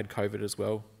I've had COVID as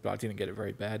well, but I didn't get it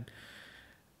very bad.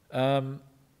 To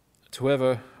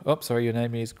whoever, your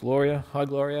name is Gloria. Hi,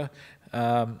 Gloria.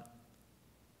 I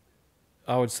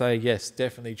would say yes,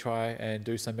 definitely try and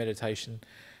do some meditation,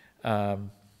 and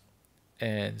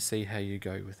see how you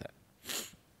go with that.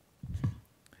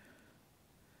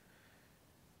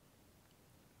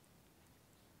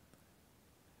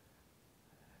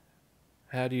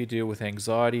 How do you deal with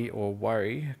anxiety or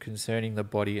worry concerning the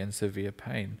body and severe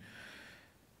pain?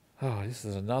 Oh, this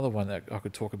is another one that I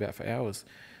could talk about for hours.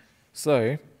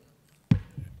 So,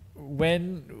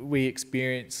 when we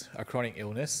experience a chronic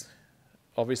illness,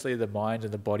 obviously the mind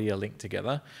and the body are linked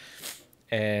together.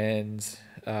 And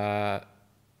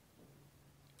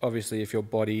obviously if your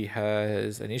body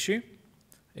has an issue,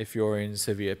 if you're in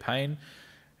severe pain,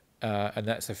 and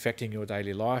that's affecting your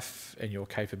daily life and your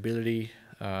capability,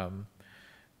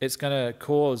 it's going to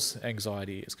cause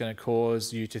anxiety. It's going to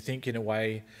cause you to think in a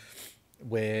way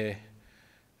where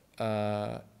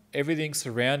everything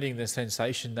surrounding the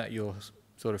sensation that you're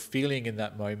sort of feeling in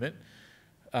that moment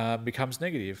becomes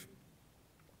negative.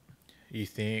 You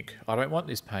think, I don't want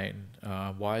this pain.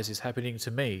 Why is this happening to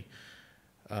me?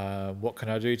 What can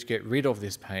I do to get rid of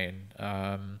this pain?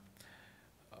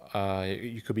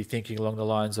 You could be thinking along the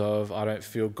lines of, I don't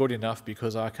feel good enough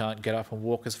because I can't get up and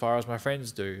walk as far as my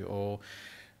friends do. Or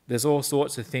there's all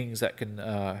sorts of things that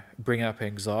can bring up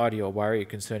anxiety or worry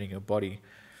concerning your body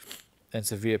and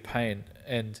severe pain.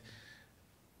 And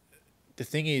the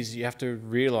thing is, you have to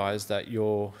realise that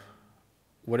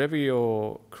whatever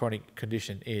your chronic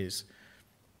condition is,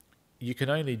 you can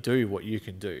only do what you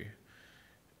can do.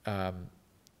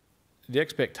 the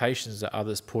expectations that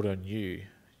others put on you,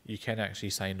 you can actually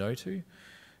say no to,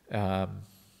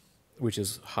 which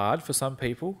is hard for some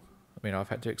people. I mean, I've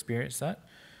had to experience that,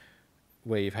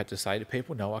 where you've had to say to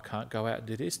people, no, I can't go out and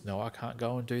do this. No, I can't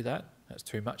go and do that. That's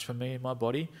too much for me and my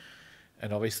body.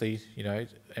 And obviously, you know,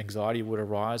 anxiety would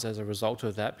arise as a result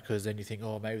of that, because then you think,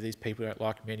 oh, maybe these people don't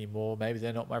like me anymore. Maybe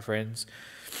they're not my friends.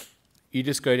 You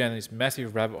just go down this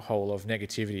massive rabbit hole of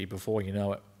negativity before you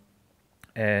know it.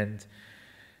 And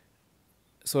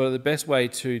sort of the best way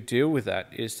to deal with that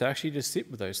is to actually just sit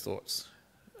with those thoughts,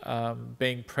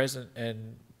 being present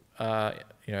and,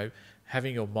 you know,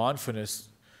 having your mindfulness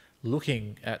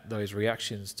looking at those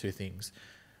reactions to things,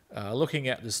 looking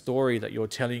at the story that you're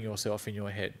telling yourself in your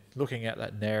head, looking at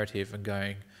that narrative and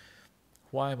going,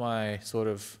 why am I sort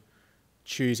of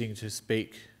choosing to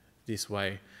speak this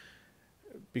way?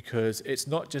 Because it's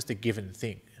not just a given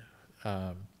thing.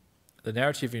 The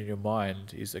narrative in your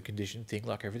mind is a conditioned thing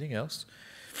like everything else.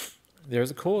 There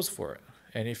is a cause for it.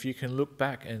 And if you can look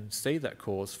back and see that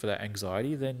cause for that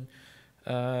anxiety, then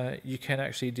you can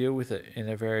actually deal with it in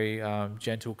a very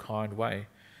gentle, kind way.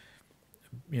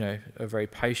 You know, a very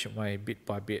patient way, bit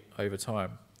by bit, over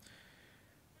time.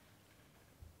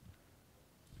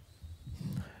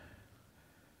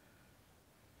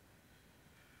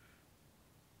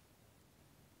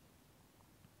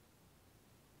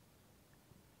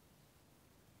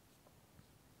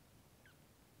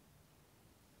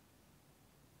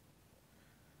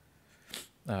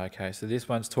 Okay, so this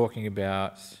one's talking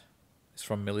about, it's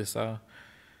from Melissa,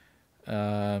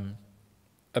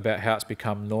 about how it's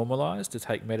become normalised to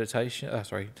take meditation.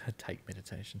 Take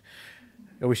meditation.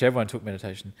 I wish everyone took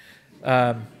meditation.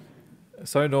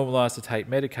 So normalised to take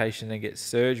medication and get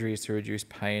surgeries to reduce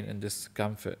pain and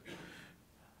discomfort.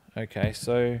 Okay,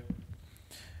 so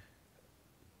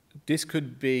this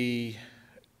could be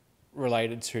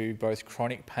related to both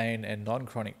chronic pain and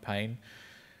non-chronic pain,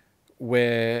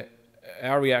 where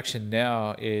our reaction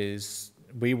now is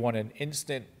we want an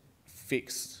instant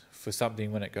fix for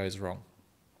something when it goes wrong.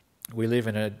 We live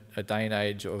in a day and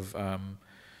age of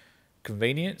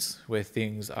convenience, where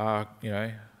things are, you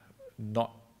know,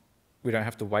 we don't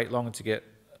have to wait long to get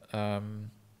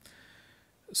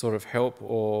sort of help,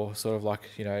 or sort of like,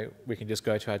 you know, we can just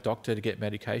go to our doctor to get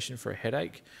medication for a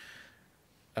headache.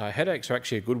 Headaches are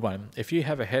actually a good one. If you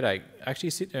have a headache,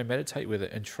 actually sit there and meditate with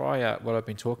it and try out what I've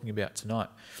been talking about tonight.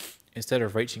 Instead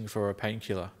of reaching for a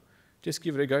painkiller, just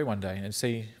give it a go one day and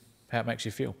see how it makes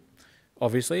you feel.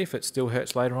 Obviously, if it still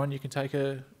hurts later on, you can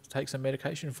take some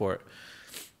medication for it.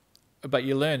 But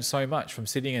you learn so much from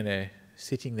sitting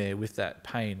there with that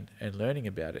pain and learning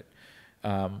about it,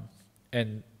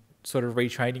 and sort of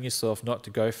retraining yourself not to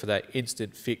go for that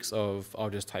instant fix of, I'll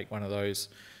just take one of those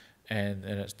and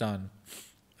it's done.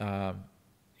 Yeah,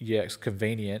 it's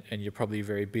convenient and you're probably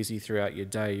very busy throughout your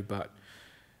day, but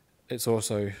it's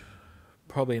also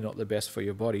probably not the best for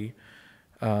your body.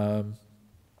 When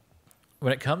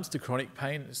it comes to chronic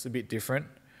pain, it's a bit different.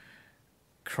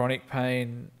 Chronic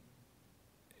pain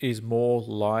is more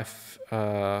life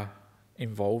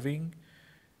involving.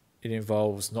 It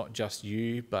involves not just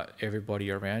you, but everybody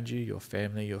around you, your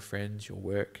family, your friends, your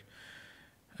work.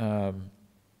 And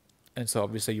so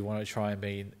obviously you want to try and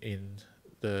be in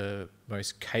the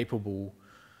most capable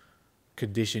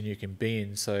condition you can be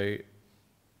in. So,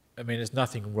 I mean, there's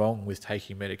nothing wrong with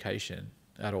taking medication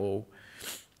at all,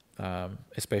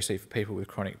 especially for people with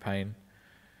chronic pain.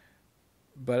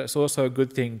 But it's also a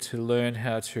good thing to learn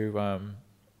how to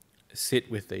sit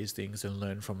with these things and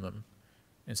learn from them,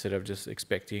 instead of just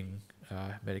expecting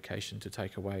medication to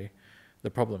take away the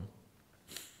problem.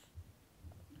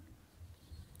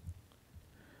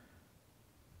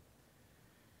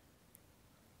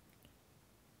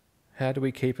 How do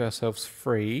we keep ourselves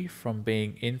free from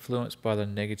being influenced by the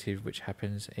negative which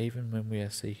happens even when we are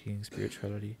seeking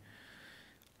spirituality?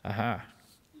 Aha.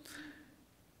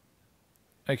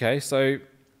 Okay, so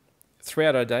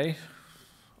throughout our day,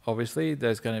 obviously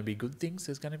there's going to be good things,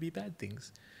 there's going to be bad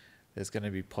things. There's going to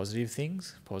be positive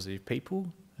things, positive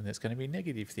people, and there's going to be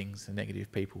negative things and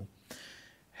negative people.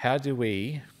 How do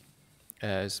we,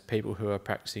 as people who are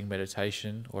practicing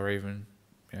meditation or even,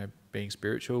 you know, being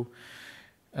spiritual,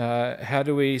 how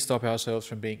do we stop ourselves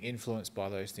from being influenced by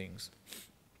those things?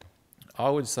 I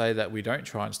would say that we don't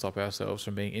try and stop ourselves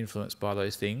from being influenced by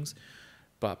those things,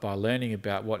 but by learning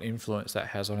about what influence that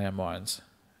has on our minds.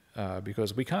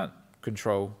 Because we can't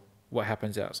control what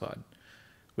happens outside.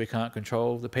 We can't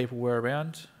control the people we're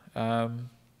around.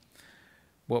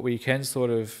 What we can sort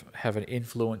of have an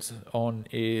influence on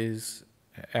is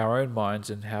our own minds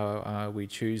and how we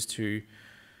choose to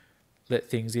let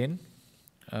things in,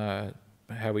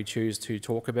 how we choose to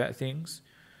talk about things,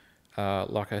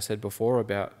 like I said before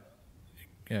about,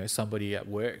 somebody at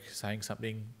work saying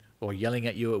something or yelling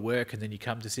at you at work, and then you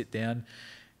come to sit down,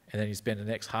 and then you spend the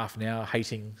next half an hour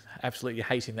absolutely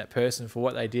hating that person for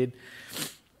what they did.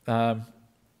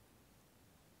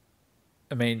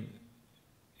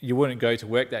 You wouldn't go to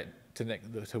work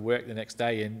to work the next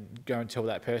day and go and tell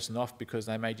that person off because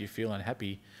they made you feel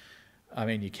unhappy.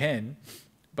 You can,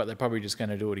 but they're probably just going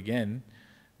to do it again.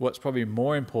 What's probably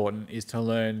more important is to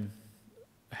learn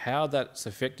how that's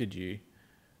affected you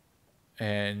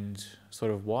and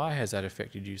sort of why has that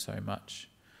affected you so much,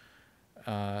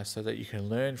 so that you can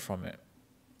learn from it.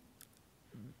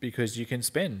 Because you can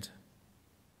spend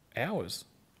hours,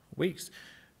 weeks.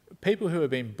 People who have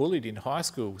been bullied in high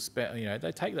school,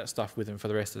 they take that stuff with them for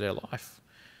the rest of their life.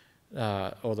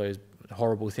 All those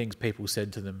horrible things people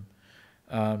said to them.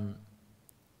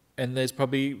 And there's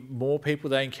probably more people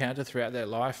they encounter throughout their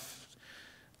life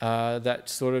that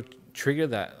sort of trigger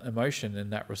that emotion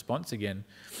and that response again.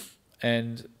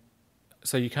 And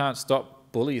so you can't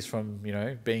stop bullies from,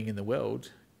 being in the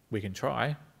world. We can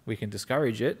try, we can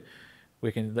discourage it,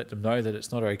 we can let them know that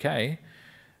it's not okay.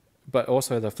 But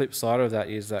also the flip side of that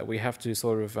is that we have to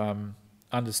sort of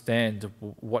understand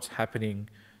what's happening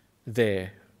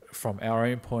there from our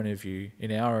own point of view,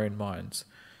 in our own minds,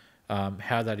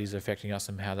 how that is affecting us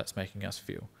and how that's making us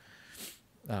feel.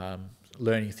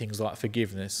 Learning things like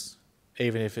forgiveness,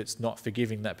 even if it's not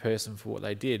forgiving that person for what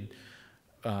they did,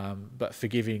 but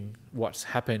forgiving what's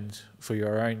happened for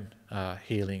your own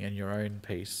healing and your own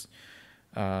peace.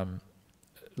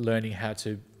 Learning how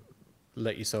to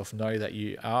let yourself know that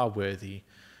you are worthy,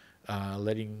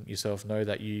 letting yourself know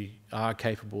that you are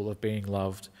capable of being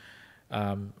loved.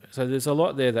 So there's a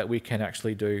lot there that we can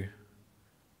actually do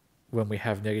when we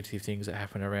have negative things that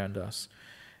happen around us.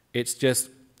 It's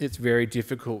very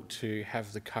difficult to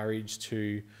have the courage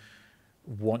to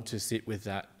want to sit with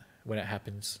that when it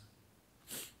happens.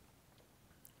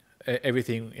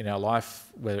 Everything in our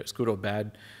life, whether it's good or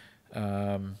bad,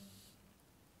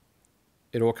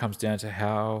 it all comes down to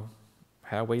how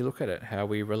we look at it, how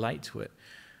we relate to it,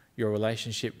 your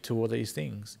relationship to all these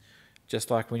things. Just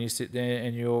like when you sit there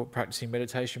and you're practicing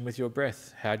meditation with your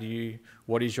breath,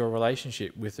 what is your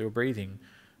relationship with your breathing?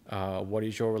 What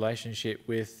is your relationship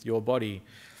with your body?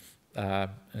 And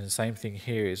the same thing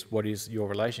here is, what is your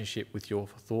relationship with your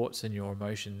thoughts and your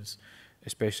emotions,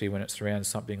 especially when it's around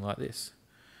something like this?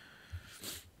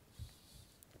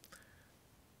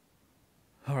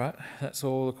 All right, that's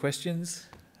all the questions.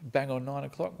 Bang on 9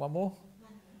 o'clock, one more?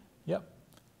 Yep.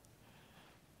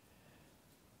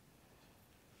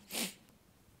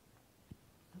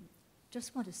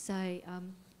 Just want to say,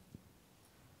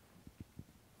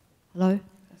 hello?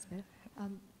 That's better.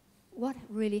 What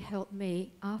really helped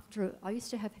me I used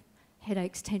to have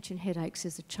tension headaches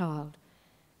as a child.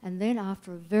 And then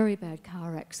after a very bad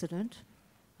car accident,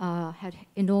 had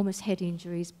enormous head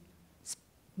injuries,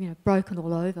 broken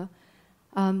all over,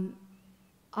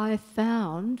 I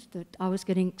found that I was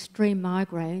getting extreme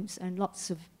migraines and lots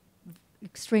of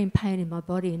extreme pain in my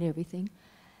body and everything.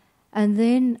 And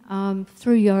then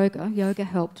through yoga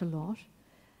helped a lot.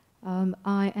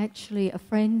 A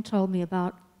friend told me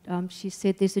about, she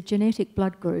said there's a genetic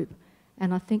blood group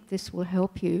and I think this will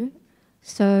help you.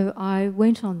 So I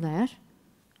went on that.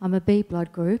 I'm a B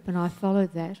blood group and I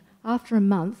followed that. After a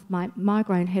month, my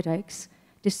migraine headaches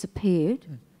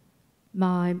disappeared.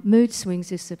 My mood swings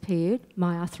disappeared.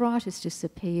 My arthritis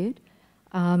disappeared.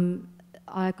 My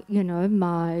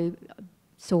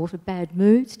sort of bad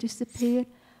moods disappeared.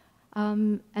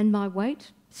 And my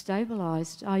weight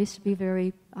stabilised. I used to be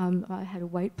I had a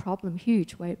weight problem,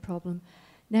 huge weight problem.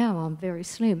 Now I'm very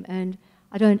slim and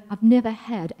I've never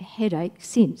had a headache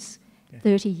since,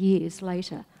 30 years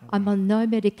later. Okay. I'm on no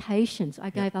medications. I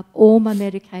gave up all my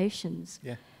medications.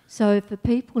 Yeah. So for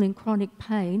people in chronic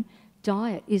pain,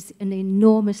 diet is an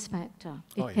enormous factor.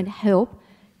 It can help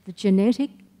the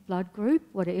genetic blood group,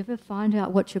 whatever, find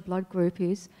out what your blood group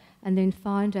is, and then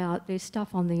find out there's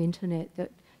stuff on the internet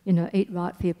that, eat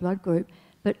right for your blood group.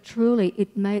 But truly,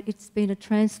 it's been a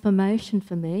transformation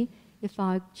for me. If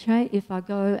I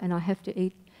go and I have to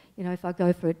eat, if I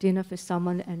go for a dinner for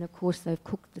someone and of course they've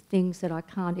cooked the things that I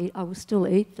can't eat, I will still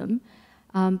eat them.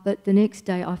 But the next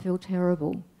day I feel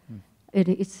terrible.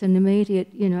 It's an immediate,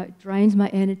 it drains my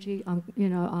energy.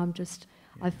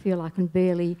 I feel I can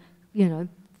barely,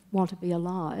 want to be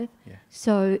alive. Yeah.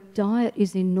 So diet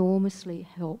is enormously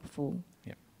helpful.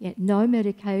 Yep. Yeah, no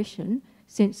medication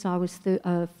since I was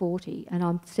 40 and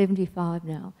I'm 75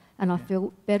 now. And I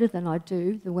feel better than I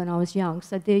do than when I was young.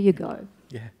 So there you go.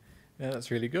 Yeah, that's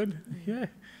really good. Yeah.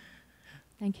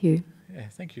 Thank you. Yeah,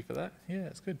 thank you for that. Yeah,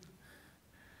 that's good.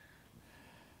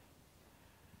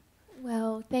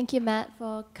 Well, thank you, Matt,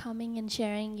 for coming and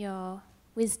sharing your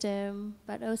wisdom,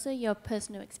 but also your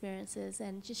personal experiences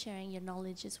and just sharing your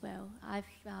knowledge as well. I've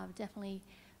definitely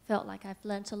felt like I've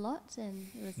learnt a lot, and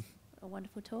it was a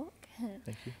wonderful talk.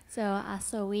 Thank you.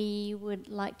 So we would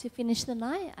like to finish the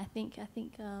night. I think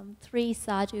 3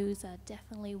 sadhus are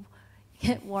definitely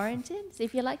warranted. So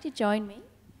if you'd like to join me.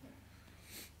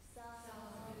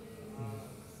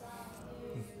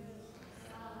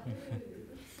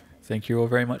 Thank you all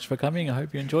very much for coming. I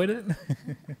hope you enjoyed it.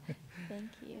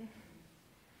 Thank you.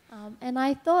 And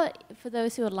I thought for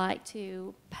those who would like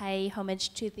to pay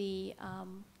homage to the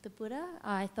Buddha,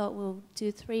 I thought we'll do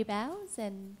 3 bows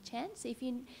and chant. So if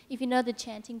you know the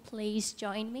chanting, please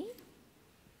join me.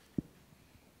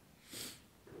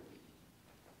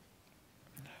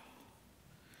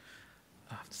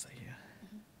 I have to say here.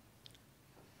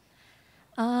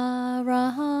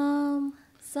 Araham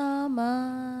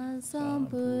Sama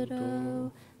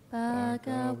Sambuddho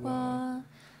Bhagava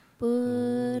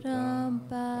Buddham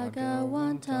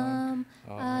Bhagavantam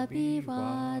Abhivademi.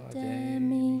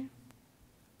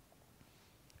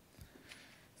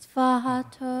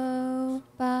 Svahato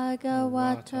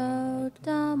Bhagavato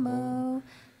Dhammo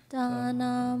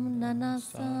Dhanam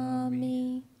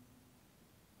Nanasami.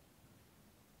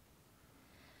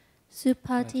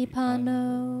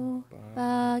 Supatipano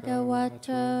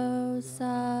Bhagavato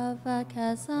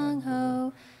Savaka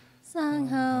Sangho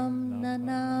Sangham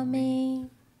Nanami.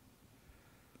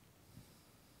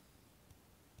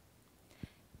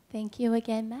 Thank you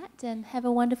again, Matt, and have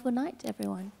a wonderful night,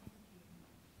 everyone.